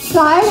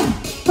 Side,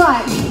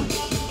 front.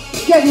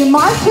 Good, you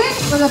march it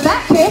with a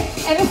back kick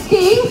and a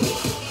ski.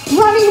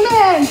 Running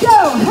man,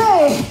 go,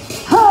 hey,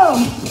 ho.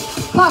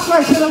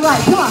 Clockwork to the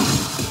right, come on.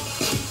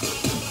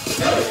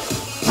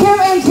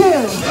 2 and 2.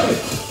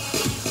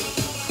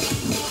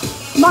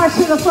 March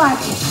to the front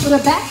with a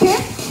back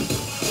kick.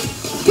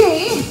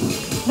 Ski,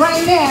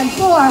 running man,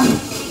 4,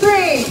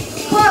 3.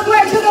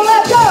 Clockwork to the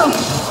left, go.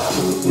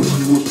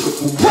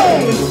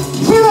 Hey,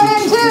 2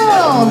 and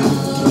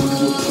 2.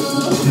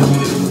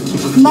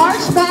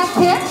 March back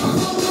kick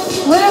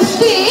with a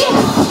ski.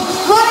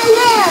 Running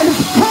man,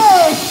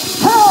 hey,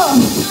 ho.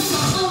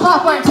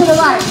 Clockwork to the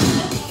right.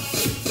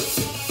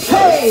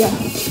 Hey,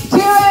 2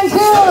 and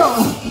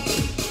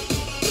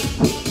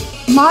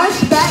 2.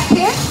 March back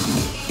kick.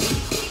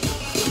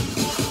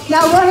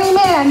 Now running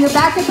man, you're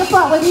back at the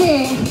front with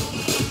me.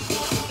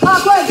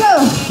 Clockwork,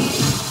 go.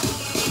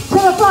 To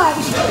the front.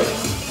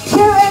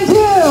 2 and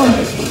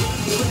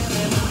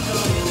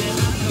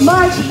 2.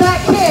 March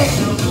back kick.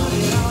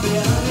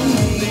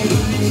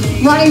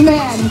 Running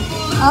man.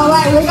 All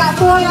right, we got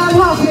 4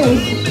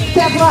 roundhouses.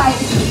 Step right.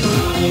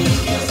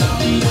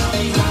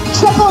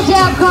 Triple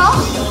jab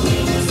cross.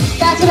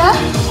 Back it up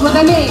with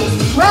a knee.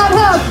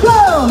 Roundhouse,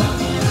 go.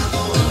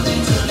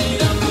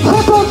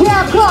 Triple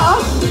jab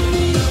cross.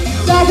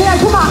 Back it up,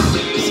 come on.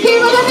 Ski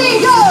with a knee,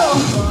 go.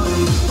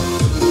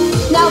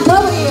 Now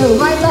W,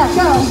 right, left,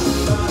 go.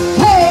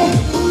 Hey,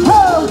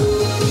 ho.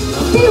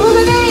 Ski with a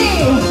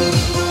knee.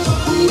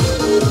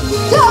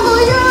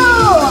 W.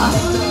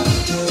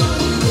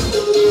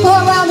 4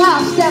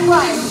 roundhouse, step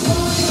right.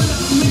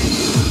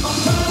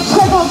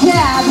 Triple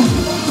jab.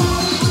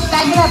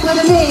 Back it up with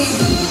a knee.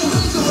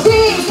 Ski,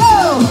 go.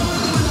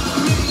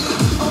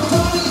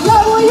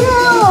 W.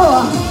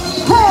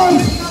 Hey,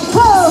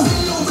 ho.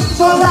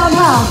 4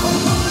 roundhouse.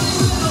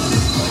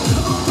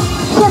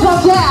 Triple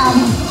jab.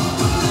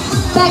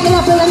 Back it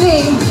up with a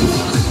knee.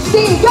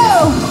 Ski,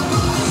 go.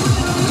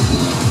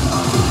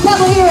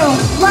 W.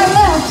 Right,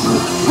 left.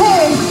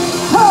 Hey,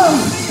 ho.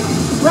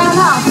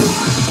 Roundhouse.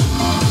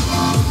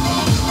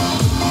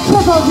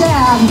 Triple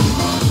jab.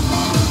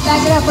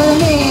 Back it up with a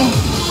knee.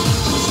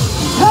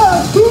 Ho,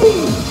 ski.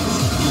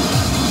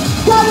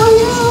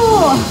 W.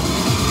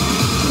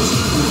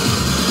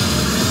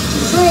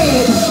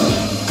 Breathe.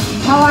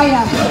 How are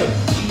ya?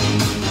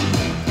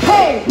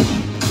 Hey.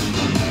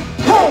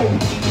 Hey.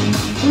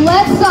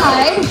 Left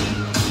side.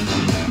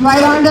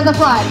 Right arm to the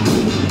front.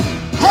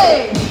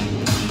 Hey.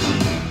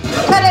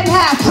 Cut it in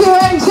half. 2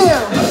 and 2.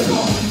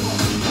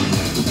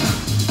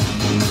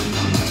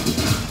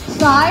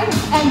 Side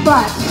and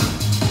front.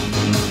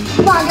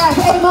 Come on, guys.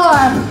 8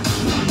 more.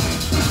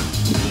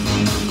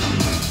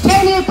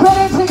 Can you put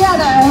it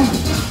together?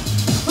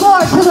 4,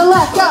 Forward to the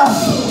left, go.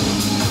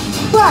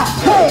 Flat,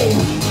 hey.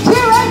 2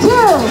 and 2.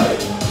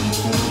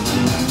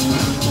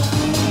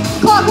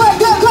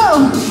 Clockwise, go,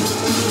 go.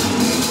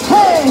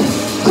 Hey,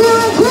 2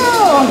 and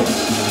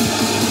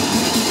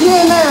 2.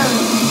 New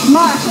move.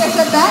 March, it's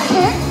a back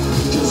kick.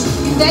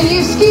 Then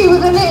you ski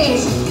with a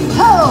knee.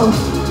 Ho.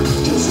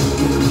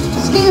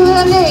 Ski with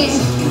a knee.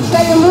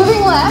 So you're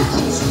moving left.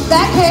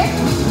 Back kick.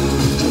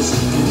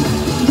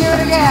 Do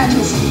it again.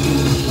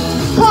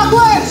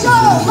 Clockwise,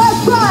 go.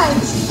 Left side.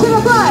 To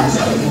the front. 2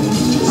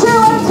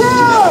 and 2.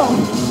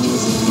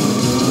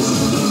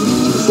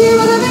 Ski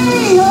with a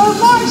knee. Or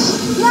march.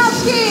 Now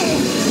ski.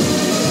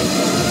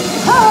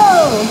 Ho.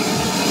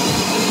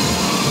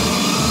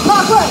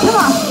 Clockwise, come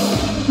on.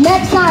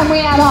 Next time we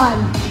add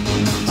on.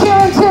 2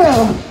 and 2.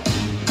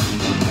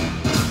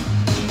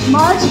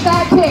 March,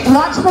 back kick,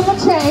 watch for the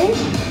change.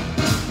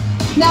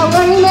 Now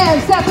running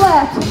man, step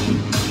left.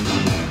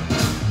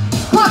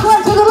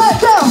 Clockwise to the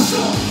left, go.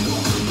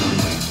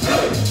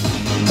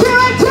 2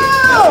 and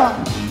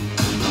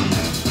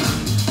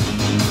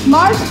 2.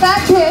 March,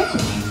 back kick.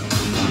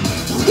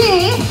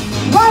 Ski,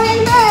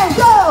 running man,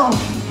 go.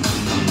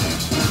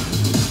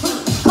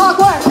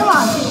 Clockwise, come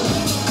on.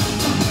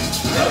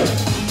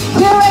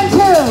 2 and 2.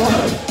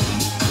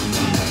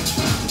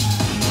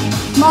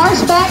 March,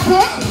 back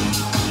kick.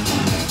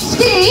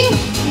 Ski,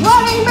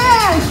 running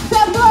man,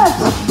 step left,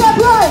 step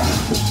right.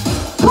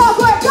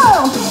 Clockwise,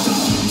 go.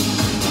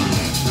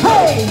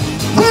 Hey,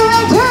 2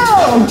 and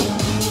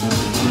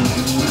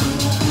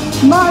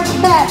 2. March,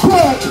 back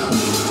kick.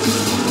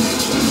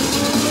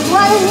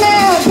 Running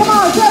man, come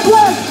on, step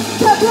left,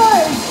 step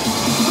right.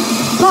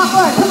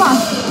 Clockwise, come on.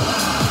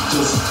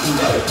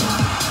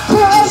 2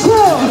 and 2.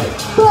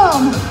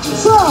 Boom,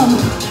 boom.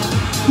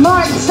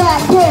 March,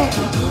 back kick.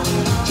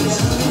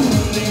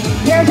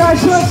 Here's our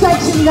short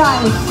section,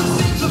 guys.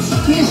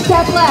 You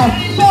step left,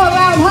 4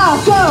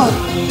 roundhouse, go.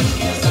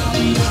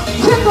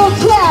 Triple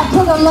jab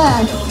to the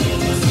left.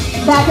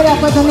 Back it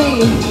up with the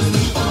knee.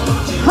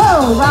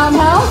 Ho,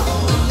 roundhouse.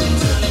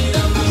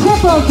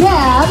 Triple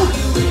jab.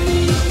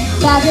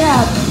 Back it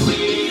up.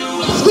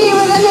 Ski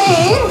with the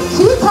knee,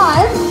 2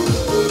 times.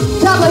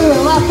 W,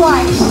 left,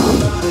 right.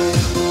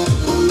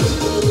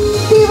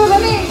 Ski with the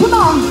knee, come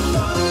on.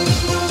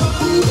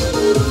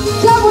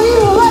 W,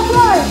 left,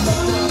 right.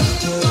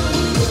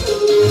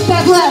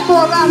 Step left,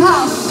 4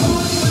 roundhouse.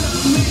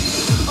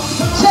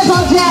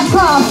 Triple jab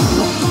cross.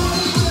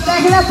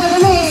 Back it up with the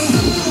knee.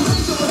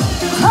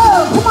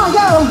 Oh, come on,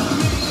 go.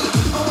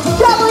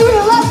 W,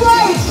 left,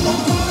 right.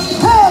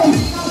 Hey,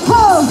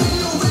 ho.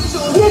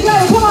 You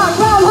got it, come on,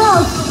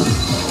 roundhouse.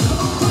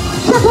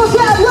 Triple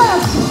jab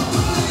left.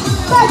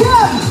 Back it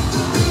up.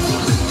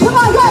 Come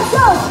on, guys,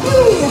 go. Ski.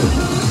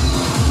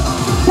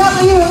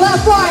 W,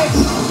 left, right.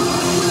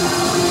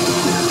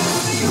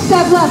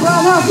 Step left,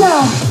 roundhouse,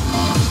 go.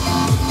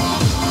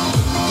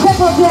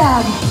 Triple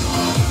jab.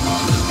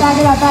 Back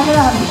it up, back it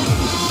up.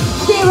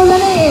 Ski with the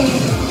knee.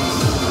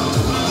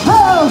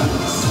 Oh.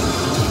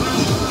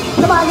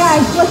 Come on,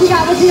 guys. What you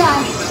got, what you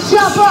got?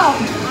 Jump rope.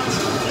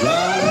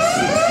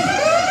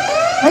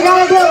 I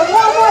gotta do it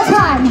one more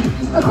time.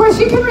 Of course,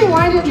 you can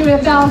rewind it and do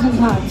it 1,000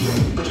 times.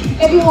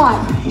 If you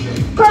want.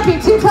 Burpee,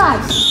 2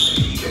 times.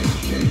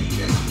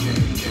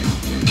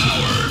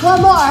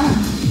 One more.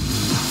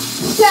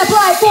 Step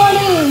right, 4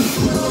 knees.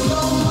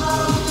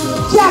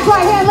 Jack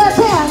right hand, left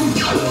hand.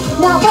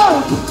 Now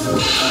both.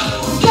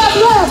 Step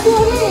left,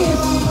 4 knees.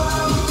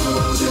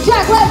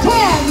 Jack left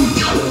hand.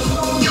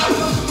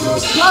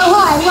 Low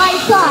high, right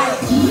side.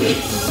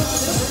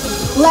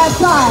 Left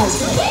side.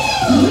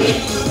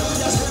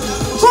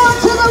 Forward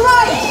to the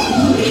right.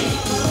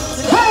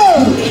 Hey.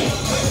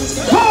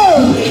 Hey.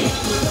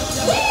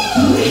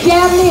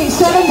 Jab knee,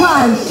 7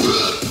 times.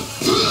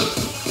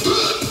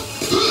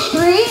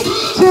 3,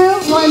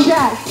 2, 1,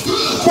 jack.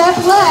 Step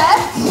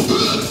left.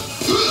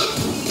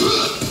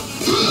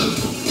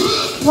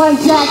 1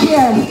 jack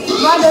here,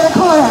 run to the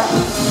corner.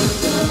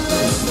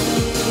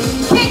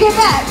 Kick it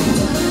back.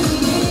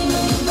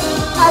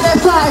 Other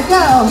side,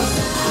 go.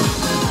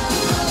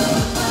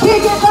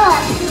 Kick it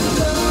back.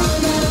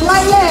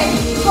 Right leg,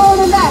 forward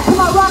and back. Come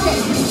on, rock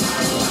it.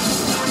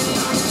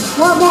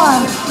 1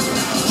 more.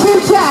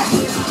 2 jack.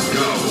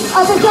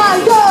 Other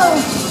side, go.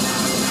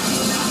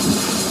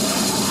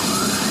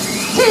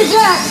 2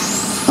 jack.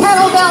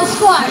 Kettlebell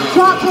squat,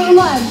 drop to the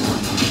left.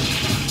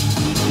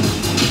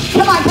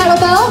 Come on,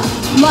 kettlebell.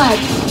 Leg.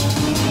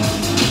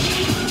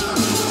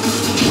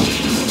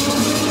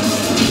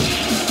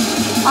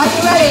 Are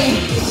you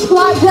ready?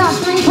 Squat jump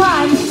 3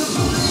 times.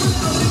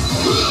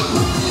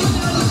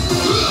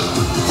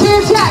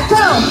 2 jack,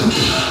 go.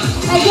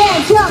 Again,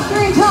 jump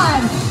 3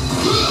 times.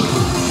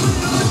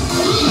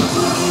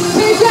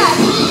 2 jack.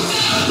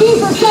 Ski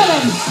for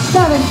 7.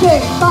 7,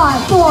 6,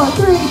 5, 4,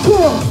 3,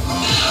 2.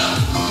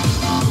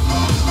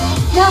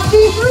 Now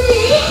ski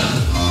 3.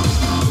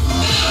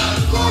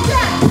 4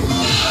 jack.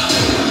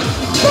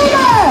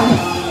 Bigger!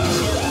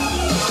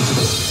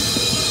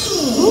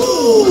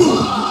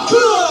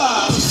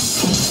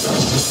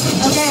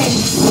 Okay,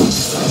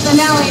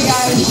 finale,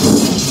 guys.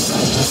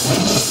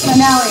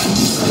 finale.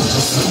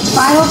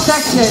 Final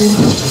section.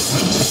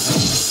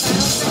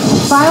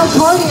 Final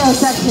cardio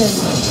section.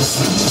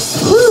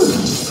 Woo!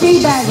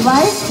 Speed bag,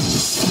 right,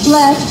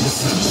 left,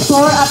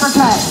 floor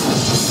uppercut.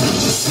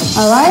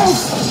 All right?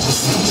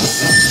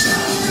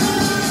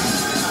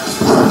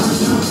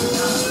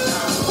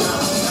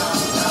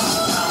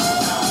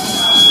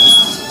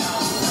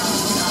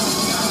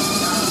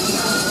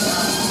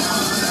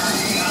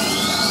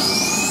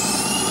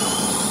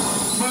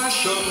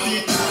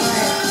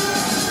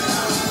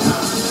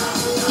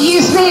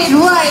 Use speed,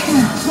 right,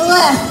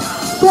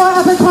 left, floor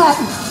uppercut.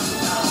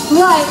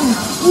 Right,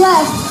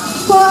 left,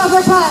 floor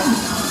uppercut.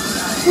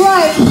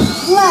 Right,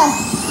 left.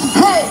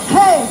 Hey,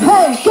 hey,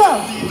 hey, go.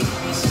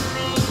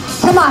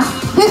 Come on.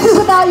 This is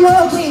about your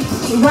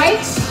obliques.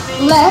 Right,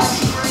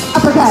 left,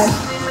 uppercut.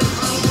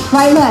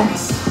 Right, left,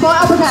 floor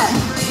uppercut.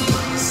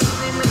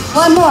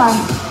 One more.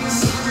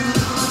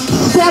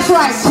 Step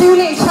right, 2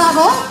 knee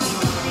travel.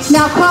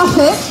 Now cross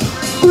it.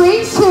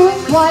 3, 2,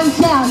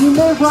 1, down. You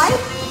move right.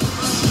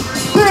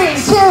 3,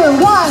 2,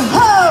 1,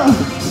 ho!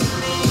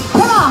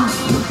 Come on.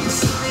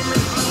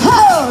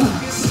 Ho!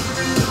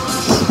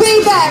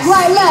 Speed back,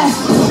 right, left.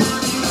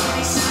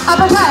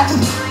 Uppercut.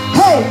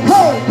 Hey,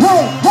 hey,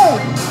 hey, hey.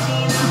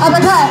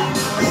 Uppercut.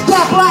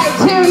 Step right,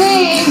 2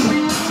 knees.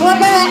 We're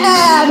gonna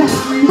add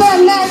the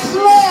next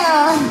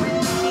layer.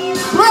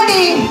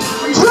 Ready?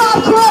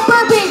 Drop to a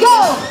burpee, go!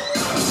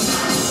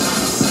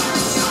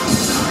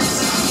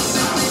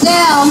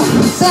 Down,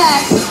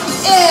 back,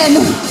 in,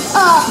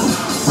 up.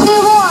 2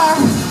 more.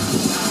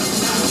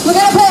 We're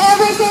gonna put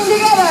everything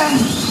together.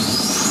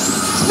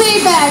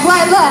 Speed bag,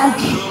 right, left.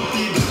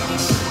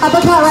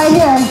 Uppercut right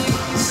here.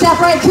 Step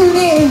right, 2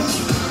 knees.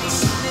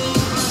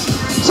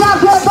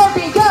 Jump to a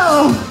burpee,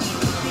 go.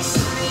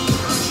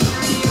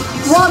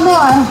 1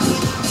 more.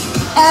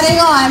 Adding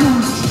on.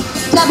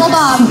 Double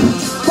bomb.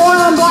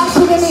 Forearm block to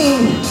the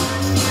knee.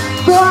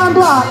 Forearm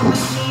block.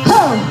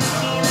 Ho.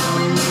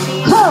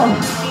 Ho.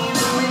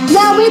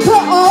 Now we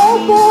put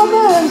all 4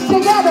 moves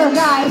together,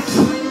 guys.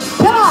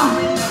 Come on.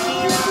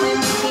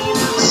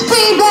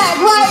 Speed back,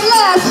 right,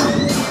 left.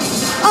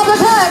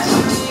 Uppercut.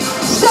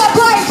 Step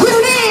right, 2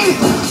 knees.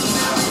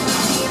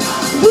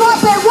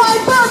 Drop it, 1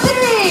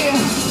 burpee.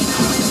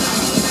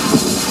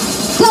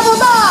 Double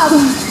bomb.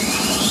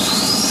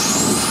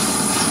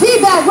 Speed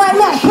back, right,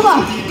 left. Come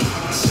on.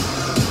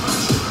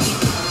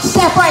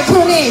 Step right,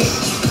 2 knees.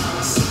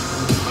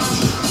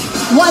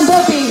 1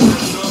 burpee.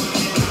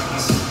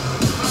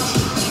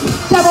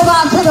 Double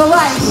bomb to the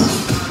right.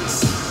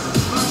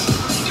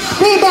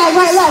 Speed back,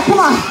 right, left, come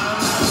on.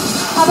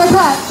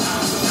 Uppercut.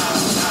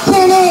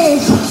 2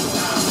 knees.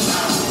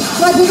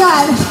 What you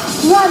got?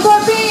 1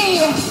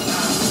 burpee.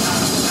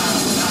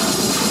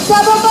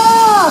 Double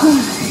bomb.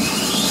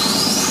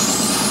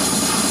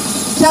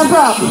 Jump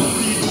rope.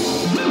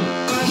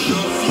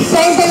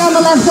 Same thing on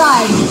the left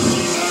side.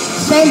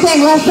 Same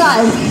thing, left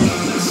side.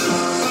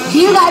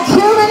 You got 2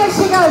 minutes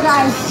to go,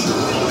 guys,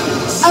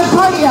 of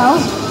cardio.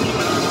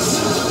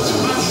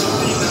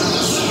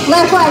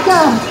 Left, right, go.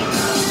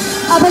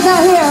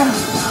 Uppercut here.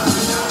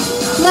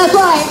 Left,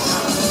 right.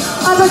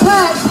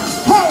 Uppercut.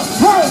 Hey,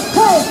 hey,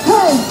 hey,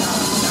 hey.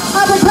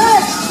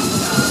 Uppercut.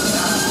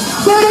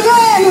 Do it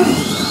again.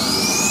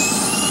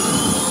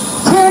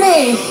 2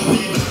 knees.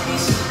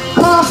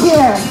 Cross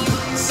here.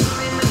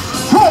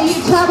 Hey, you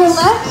travel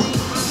left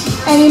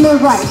and you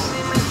move right.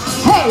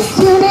 Hey,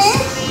 2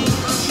 knees.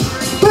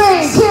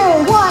 3,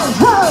 2, 1,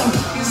 ho.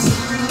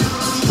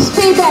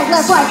 Speed back,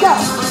 left, right, go.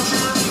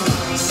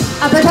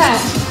 Uppercut.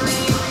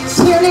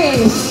 2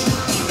 knees.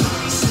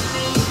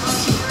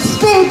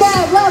 Speed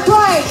back, left,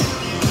 right.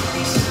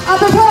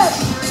 Uppercut.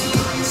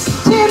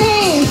 2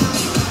 knees.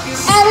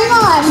 Adding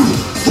on.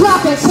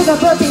 Drop it to the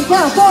burpee.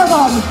 Go, 4 of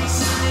them.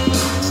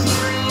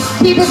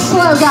 Keep it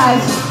slow,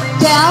 guys.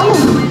 Down,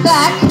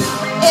 back,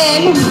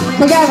 in,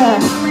 together.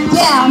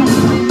 Down,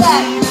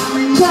 back,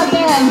 jump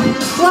in.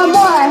 1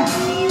 more.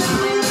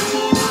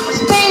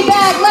 Speed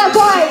back, left,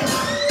 right.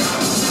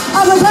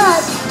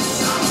 Uppercut.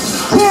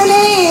 2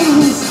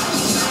 knees.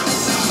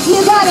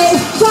 You got it.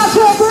 Drop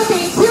to a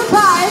burpee 2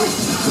 times.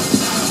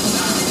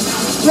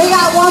 We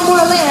got 1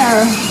 more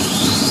layer.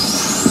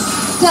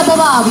 Double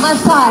bomb,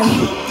 left side.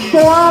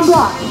 Forearm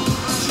block.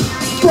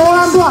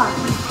 Forearm block.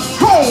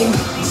 Hey.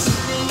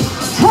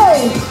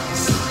 Hey.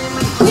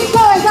 Keep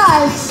going,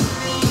 guys.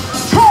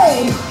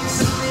 Hey.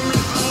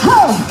 Ho.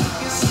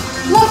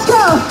 Let's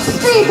go.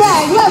 Speed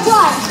bag, left,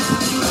 right.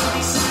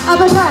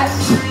 Uppercut.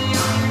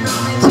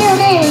 2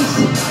 knees.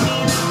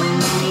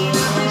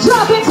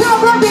 Drop it to a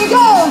burpee,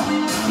 go!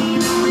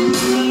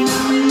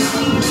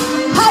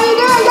 How you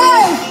doing,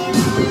 guys?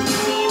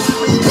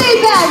 Speed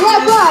back,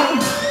 left, right.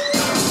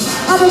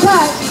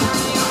 Uppercut.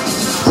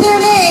 2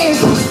 knees.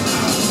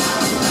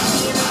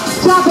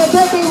 Drop it,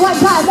 burpee, 1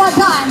 time, 1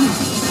 time.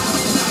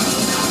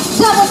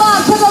 Double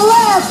bomb to the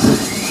left.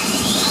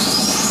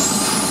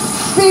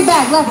 Speed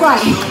back, left,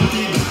 right.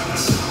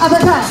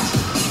 Uppercut.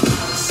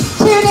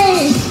 2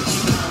 knees.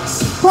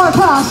 4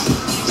 cross.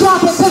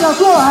 Drop it to the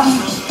floor.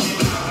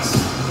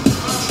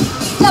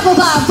 Double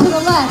bomb to the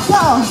left,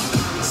 go.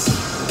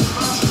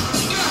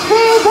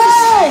 VP.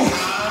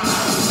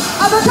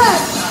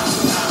 Uppercut.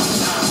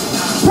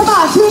 Come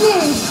on, 2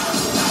 knees.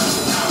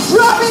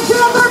 Drop into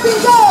a burpee,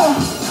 go.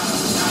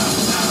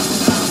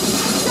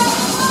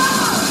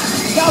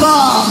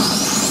 Double.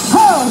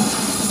 Hold.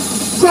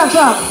 Jump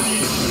up.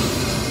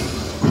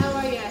 How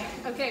are you?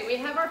 Okay, we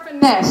have our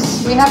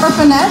finesse. We have our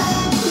finesse.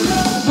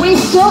 We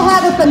still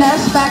had a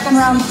finesse back in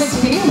round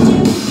 60.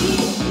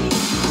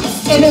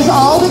 It is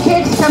all the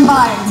kicks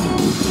combined.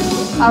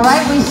 All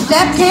right, we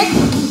step kick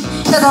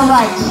to the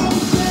right.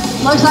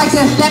 Looks like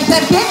this, step,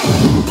 step kick.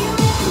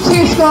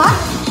 2 squat.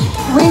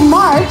 We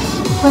march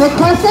with a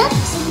crescent,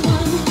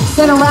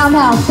 then a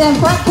roundhouse. Then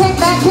front kick,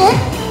 back kick.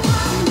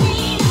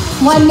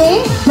 1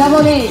 knee,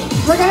 double knee.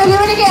 We're gonna do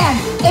it again.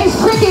 It's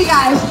tricky,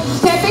 guys.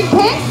 Stepping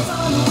kick,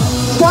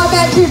 squat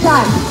back 2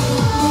 times.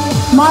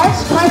 March,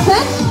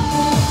 crescent,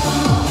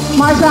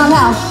 march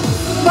roundhouse.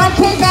 Front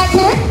kick, back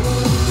kick.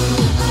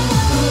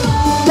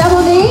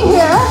 Double knee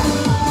here.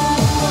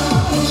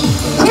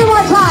 2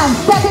 more times,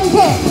 stepping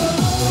kick.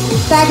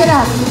 Back it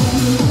up.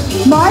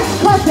 March,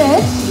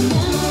 crescent,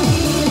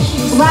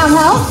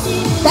 roundhouse,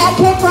 back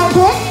kick, front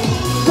kick.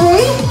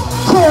 3,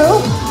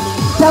 2,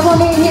 double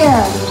knee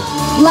here.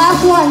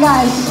 Last one,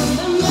 guys.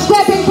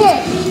 Stepping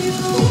kick.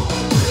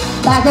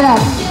 Back it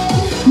up.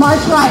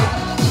 March right.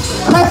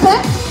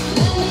 Crescent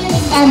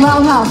and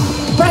roundhouse.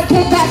 Front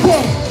kick, back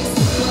kick.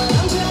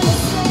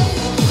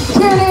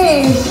 2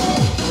 knees.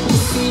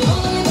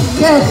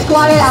 Good.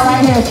 Squat it out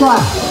right here.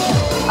 Squat.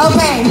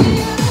 Okay.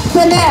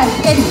 Finesse.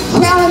 It's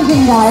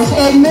challenging, guys.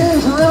 It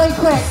moves really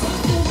quick.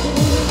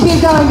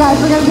 Keep going, guys.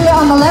 We're going to do it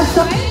on the left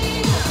side.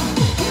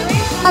 3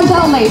 times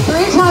only.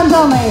 3 times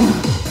only.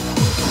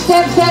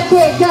 Step, step,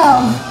 kick,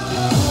 go.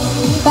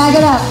 Back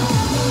it up.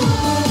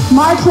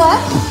 March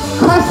left,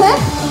 crescent,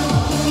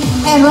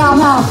 and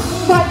roundhouse.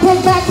 Front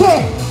kick, back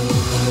kick.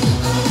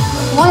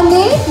 1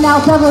 knee, now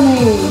double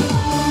knee.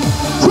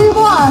 2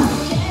 more.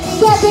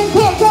 Step and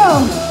kick,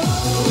 go.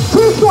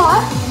 2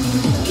 squat.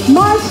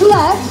 March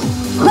left,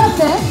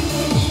 crescent,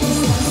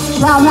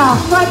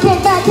 roundhouse. Front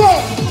kick, back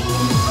kick.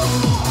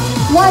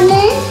 1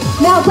 knee,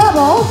 now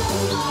double.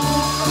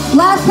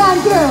 Last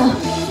time through.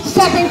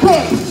 Step and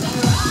kick.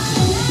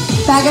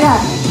 Back it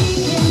up.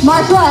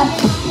 March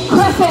left,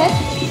 crescent,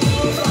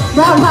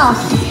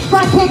 roundhouse,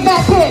 front kick,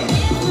 back kick.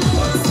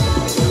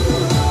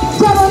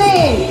 Double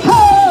knee,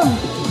 home.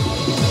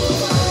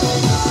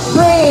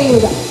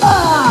 Breathe,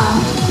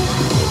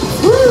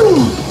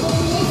 woo.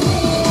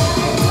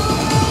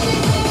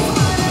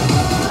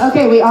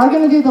 Okay, we are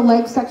gonna do the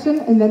leg section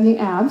and then the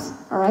abs,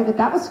 all right? But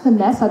that was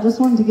finesse. I just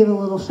wanted to give a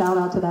little shout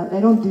out to that.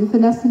 They don't do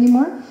finesse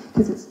anymore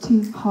because it's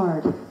too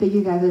hard, but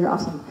you guys are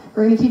awesome.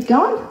 We're gonna keep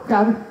going,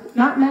 grab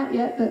not mat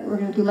yet, but we're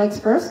going to do legs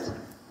first.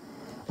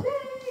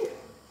 Yay.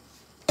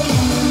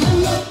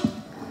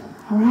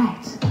 All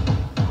right.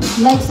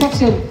 Leg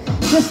section.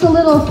 Just a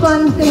little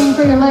fun thing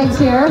for your legs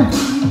here.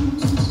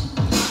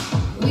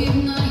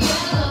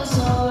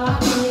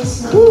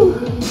 Whew.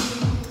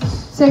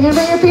 So you're going to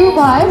bring your feet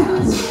wide.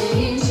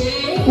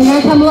 You're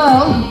going to come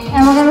low,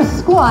 and we're going to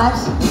squat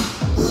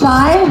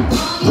side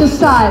to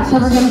side. So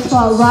we're going to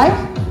squat right,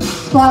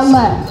 squat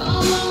left.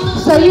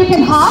 So you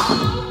can hop,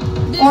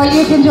 or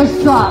you can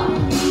just drop,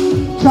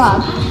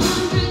 drop,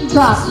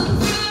 drop,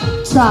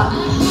 drop.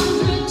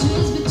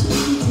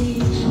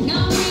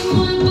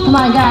 Come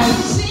on,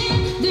 guys.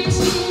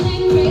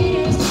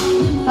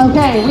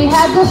 Okay, we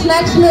had this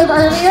next move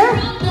earlier.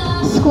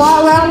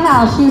 Squat,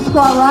 roundhouse. You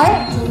squat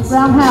right,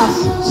 roundhouse.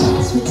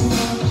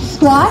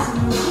 Squat,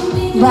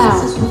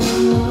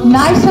 round.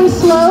 Nice and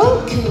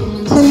slow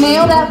to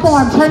nail that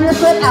form. Turn your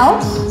foot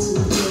out.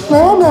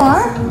 4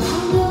 more.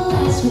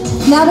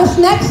 Now this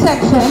next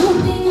section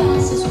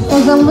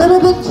is a little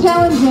bit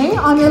challenging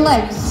on your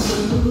legs.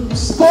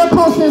 4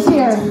 pulses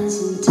here.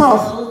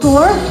 Pulse.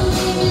 4,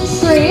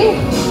 3,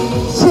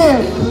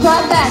 2.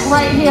 Front back,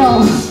 right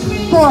heel.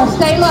 4.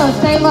 Stay low,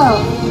 stay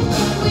low.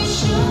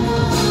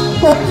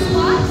 4.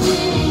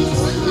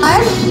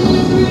 5.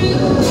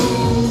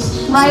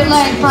 Right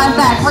leg, front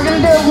back. We're going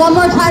to do it 1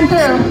 more time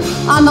through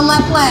on the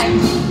left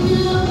leg.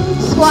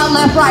 Squat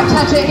left, right.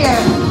 Touch it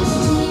here.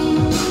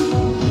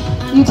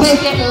 You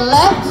take it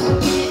left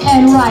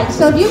and right.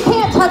 So if you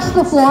can't touch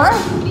the floor,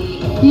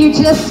 you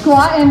just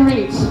squat and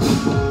reach.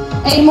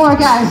 8 more,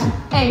 guys.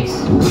 8,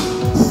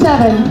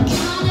 7,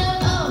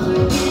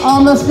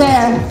 almost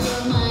there.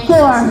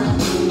 4,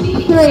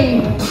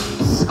 3,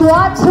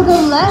 squat to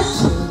the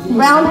left,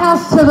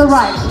 roundhouse to the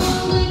right.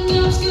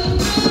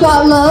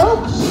 Squat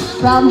low,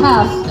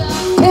 roundhouse.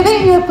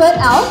 Pivot your foot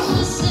out.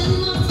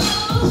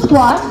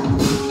 Squat.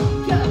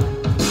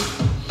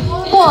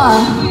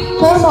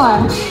 4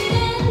 more.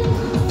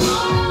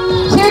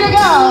 2 to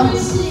go.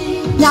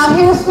 Now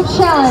here's the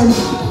challenge.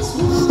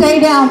 Stay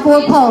down,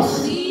 4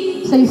 pulse.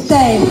 So you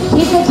stay.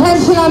 Keep the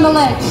tension on the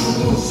legs.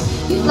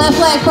 Left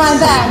leg, front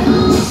back.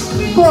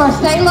 4,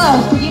 stay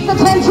low. So keep the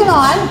tension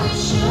on.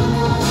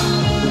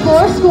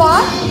 4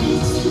 squat.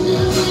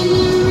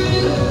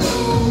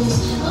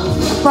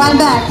 Front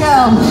back,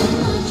 go.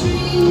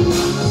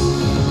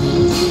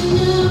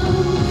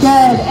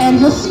 Good, and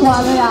just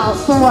squat it out.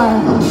 4.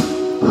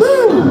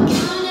 Whew.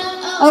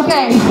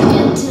 Okay,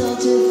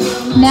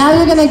 now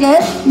you're gonna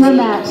get your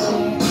mat.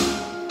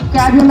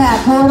 Grab your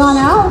mat, pull it on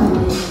out.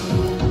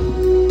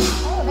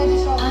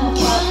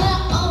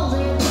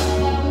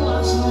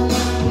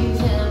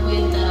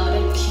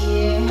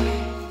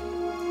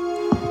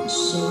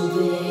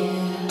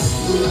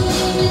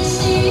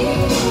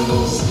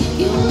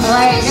 All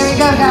right, here we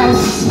go, guys.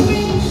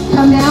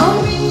 Come down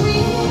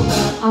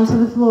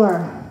onto the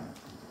floor.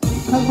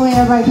 Hopefully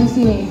everybody can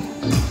see me.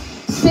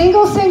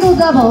 Single, single,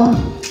 double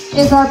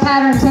is our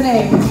pattern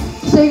today.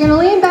 So you're gonna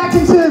lean back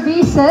into a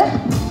V-sit.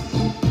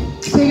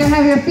 So you're gonna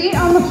have your feet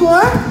on the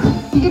floor.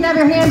 You can have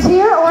your hands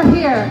here or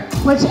here,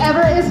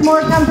 whichever is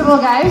more comfortable,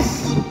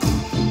 guys.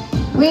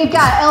 We've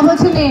got elbow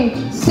to knee,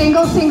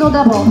 single, single,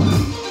 double.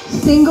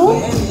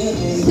 Single,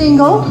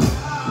 single,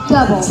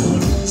 double.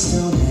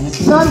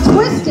 So I'm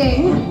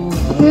twisting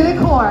through the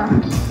core.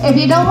 If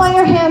you don't want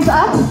your hands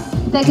up,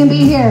 they can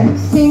be here.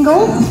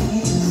 Single,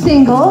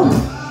 single,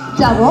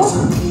 double.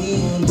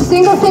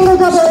 Single, single,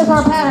 double is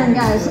our pattern,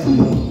 guys.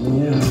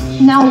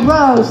 Now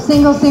row,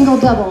 single, single,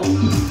 double.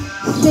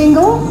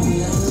 Single,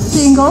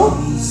 single,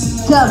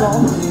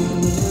 double.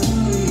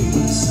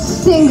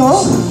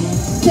 Single,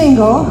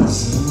 single,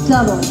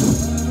 double.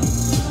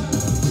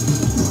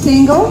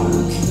 Single,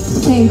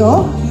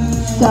 single,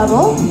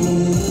 double.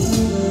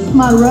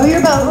 Come on, row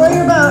your boat, row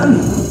your boat.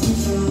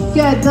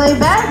 Good, lay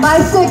back,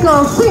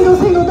 bicycle, single,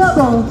 single,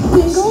 double.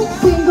 Single,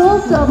 single,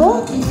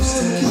 double.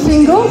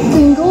 Single,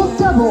 single,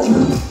 double.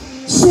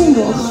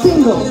 Single,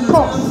 single,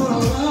 pulse.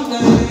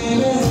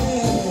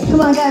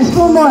 Come on, guys,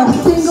 4 more.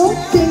 Single,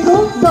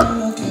 single,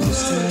 double.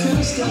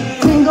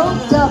 Single,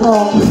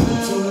 double.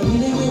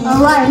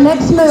 All right,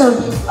 next move.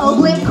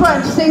 Oblique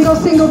crunch, single,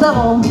 single,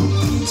 double.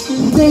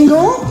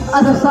 Single,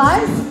 other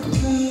side.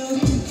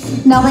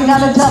 Now we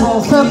got a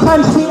double. So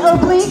crunch the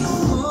obliques.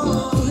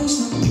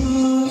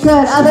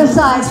 Good, other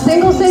side.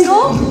 Single,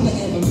 single.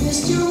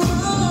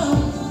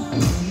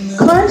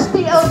 Crunch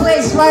the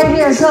obliques right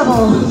here,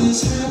 double.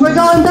 We're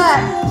going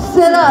back,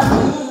 sit up.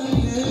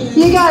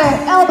 You got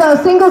it, elbow,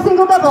 single,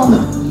 single, double.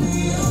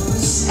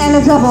 And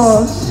a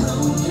double.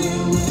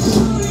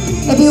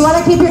 If you want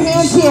to keep your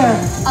hands here,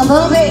 a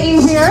little bit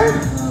easier.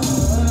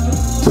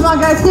 Come on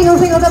guys, single,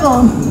 single,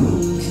 double.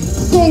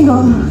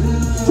 Single,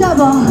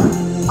 double.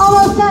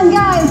 Almost done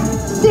guys,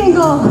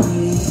 single,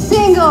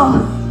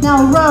 single.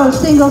 Now row,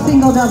 single,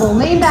 single, double.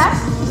 Lean back,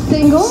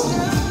 single,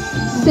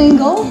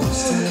 single,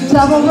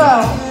 double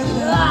row.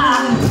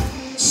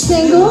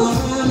 Single,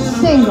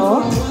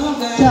 single,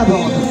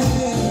 double.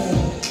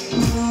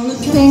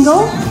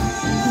 Single,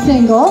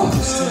 single,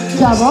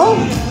 double.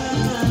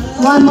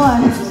 One more.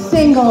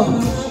 Single,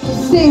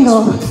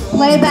 single.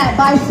 Lay back,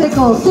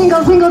 bicycle.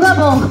 Single, single,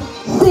 double.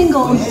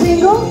 Single,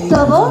 single,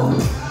 double.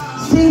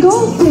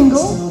 Single,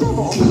 single,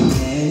 double.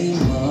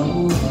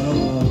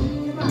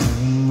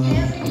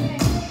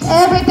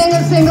 Everything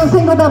is single,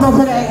 single, double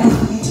today.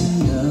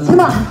 Come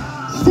on.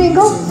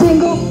 Single,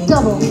 single,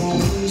 double.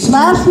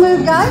 Last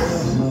move, guys.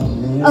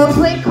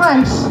 Oblique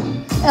crunch.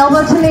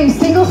 Elbow to knee.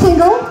 Single,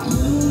 single.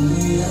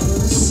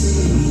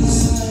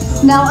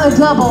 Now a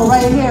double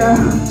right here.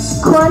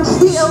 Crunch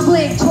the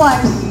oblique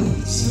twice.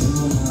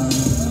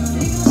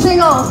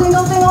 Single,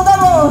 single, single,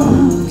 double.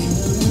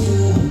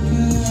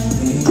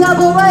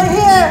 Double right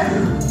here.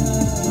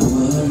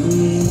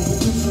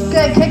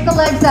 Good. Kick the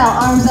legs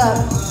out. Arms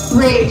up.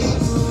 Reach.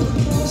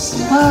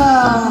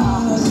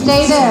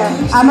 Stay there.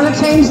 I'm going to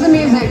change the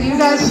music. You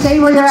guys stay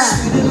where you're at.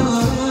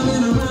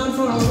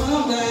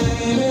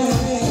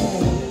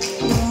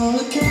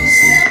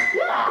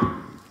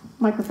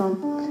 Microphone.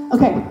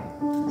 Okay.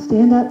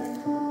 Stand up.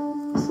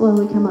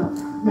 Slowly come up.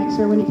 Make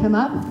sure when you come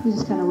up, you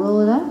just kind of roll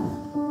it up.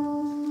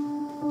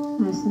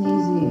 Nice and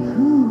easy.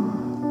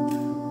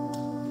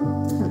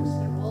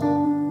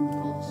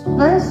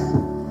 First,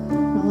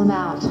 roll them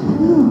out.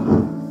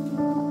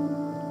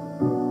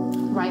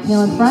 Right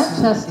heel in front,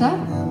 chest up.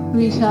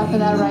 Reach out for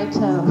that right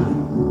toe.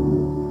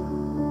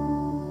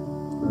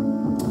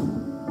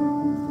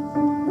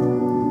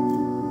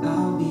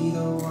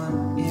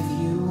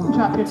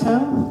 Drop your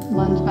toe,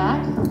 lunge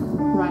back,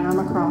 right arm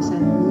across it.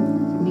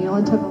 Kneel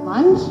into the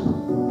lunge.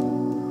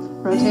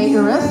 Rotate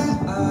your wrists.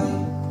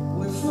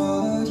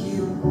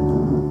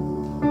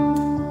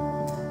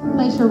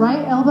 Place your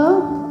right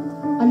elbow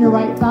on your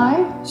right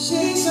thigh.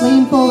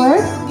 Lean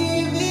forward.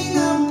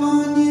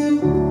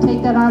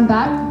 Take that arm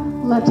back.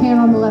 Left hand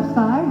on the left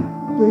thigh.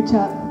 Reach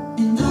up.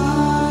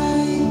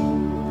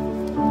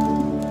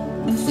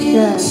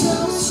 Good.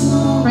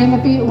 Bring the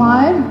feet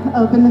wide.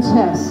 Open the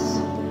chest.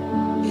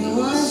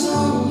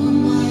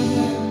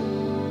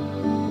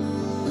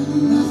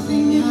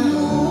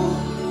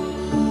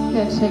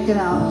 Good. Shake it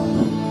out.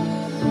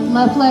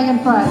 Left leg in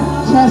front.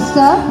 Chest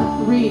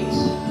up. Reach.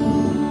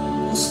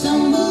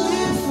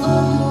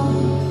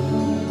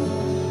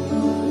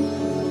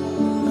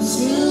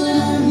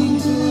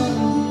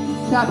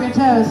 Drop your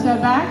toes, step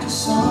back,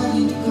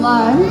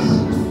 lunge,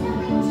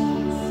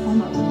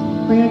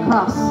 almost, bring it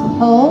across,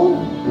 hold,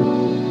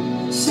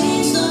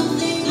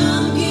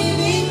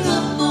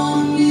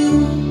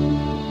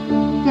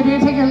 Good, you're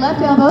gonna take your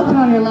left elbow, put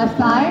on your left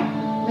thigh,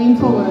 lean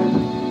forward.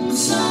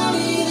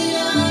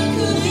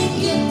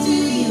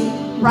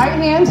 Right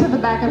hand to the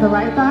back of the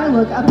right thigh,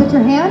 look up at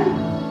your hand.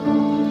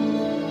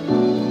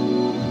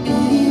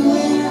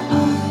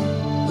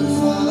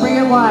 Bring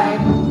it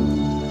wide,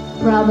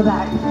 around the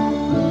back.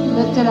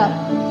 Lift it up.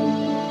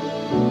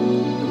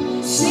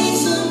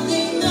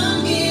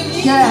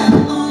 Good.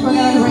 We're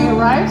going to bring it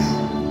right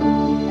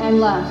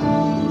and left.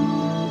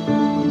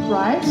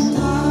 Right.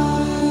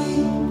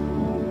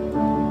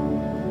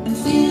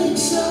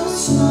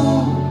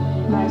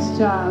 Nice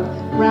job.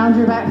 Round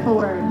your back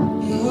forward.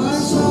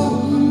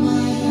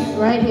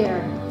 Right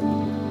here.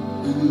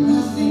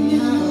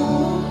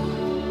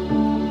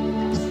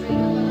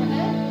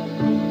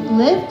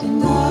 Lift.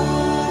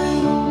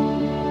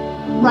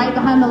 Right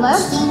behind the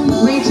left.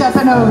 Reach up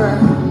and over.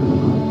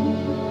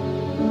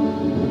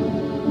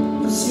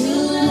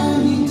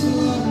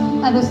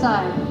 Other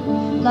side.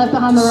 Left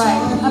behind the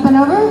right. Up and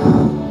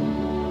over.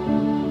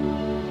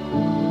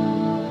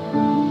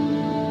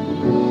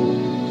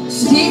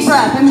 Deep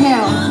breath.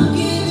 Inhale.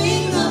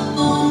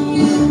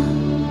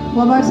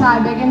 One more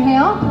time. Big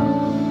inhale.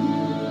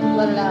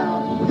 Let it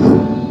out.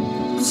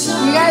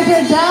 You guys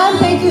are done.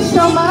 Thank you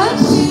so much.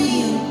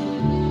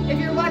 If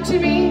you're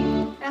watching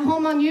me at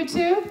home on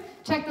YouTube,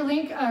 check the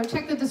link,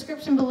 check the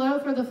description below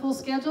for the full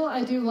schedule.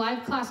 I do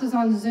live classes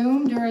on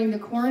Zoom during the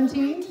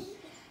quarantine.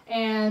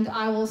 And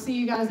I will see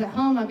you guys at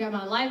home. I've got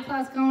my live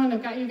class going.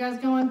 I've got you guys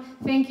going.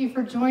 Thank you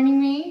for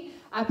joining me.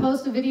 I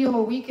post a video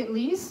a week at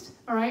least.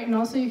 All right. And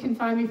also you can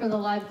find me for the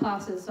live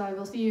classes. So I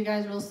will see you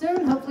guys real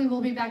soon. Hopefully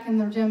we'll be back in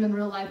the gym in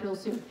real life real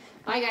soon.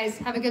 Bye guys.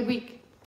 Have a good week.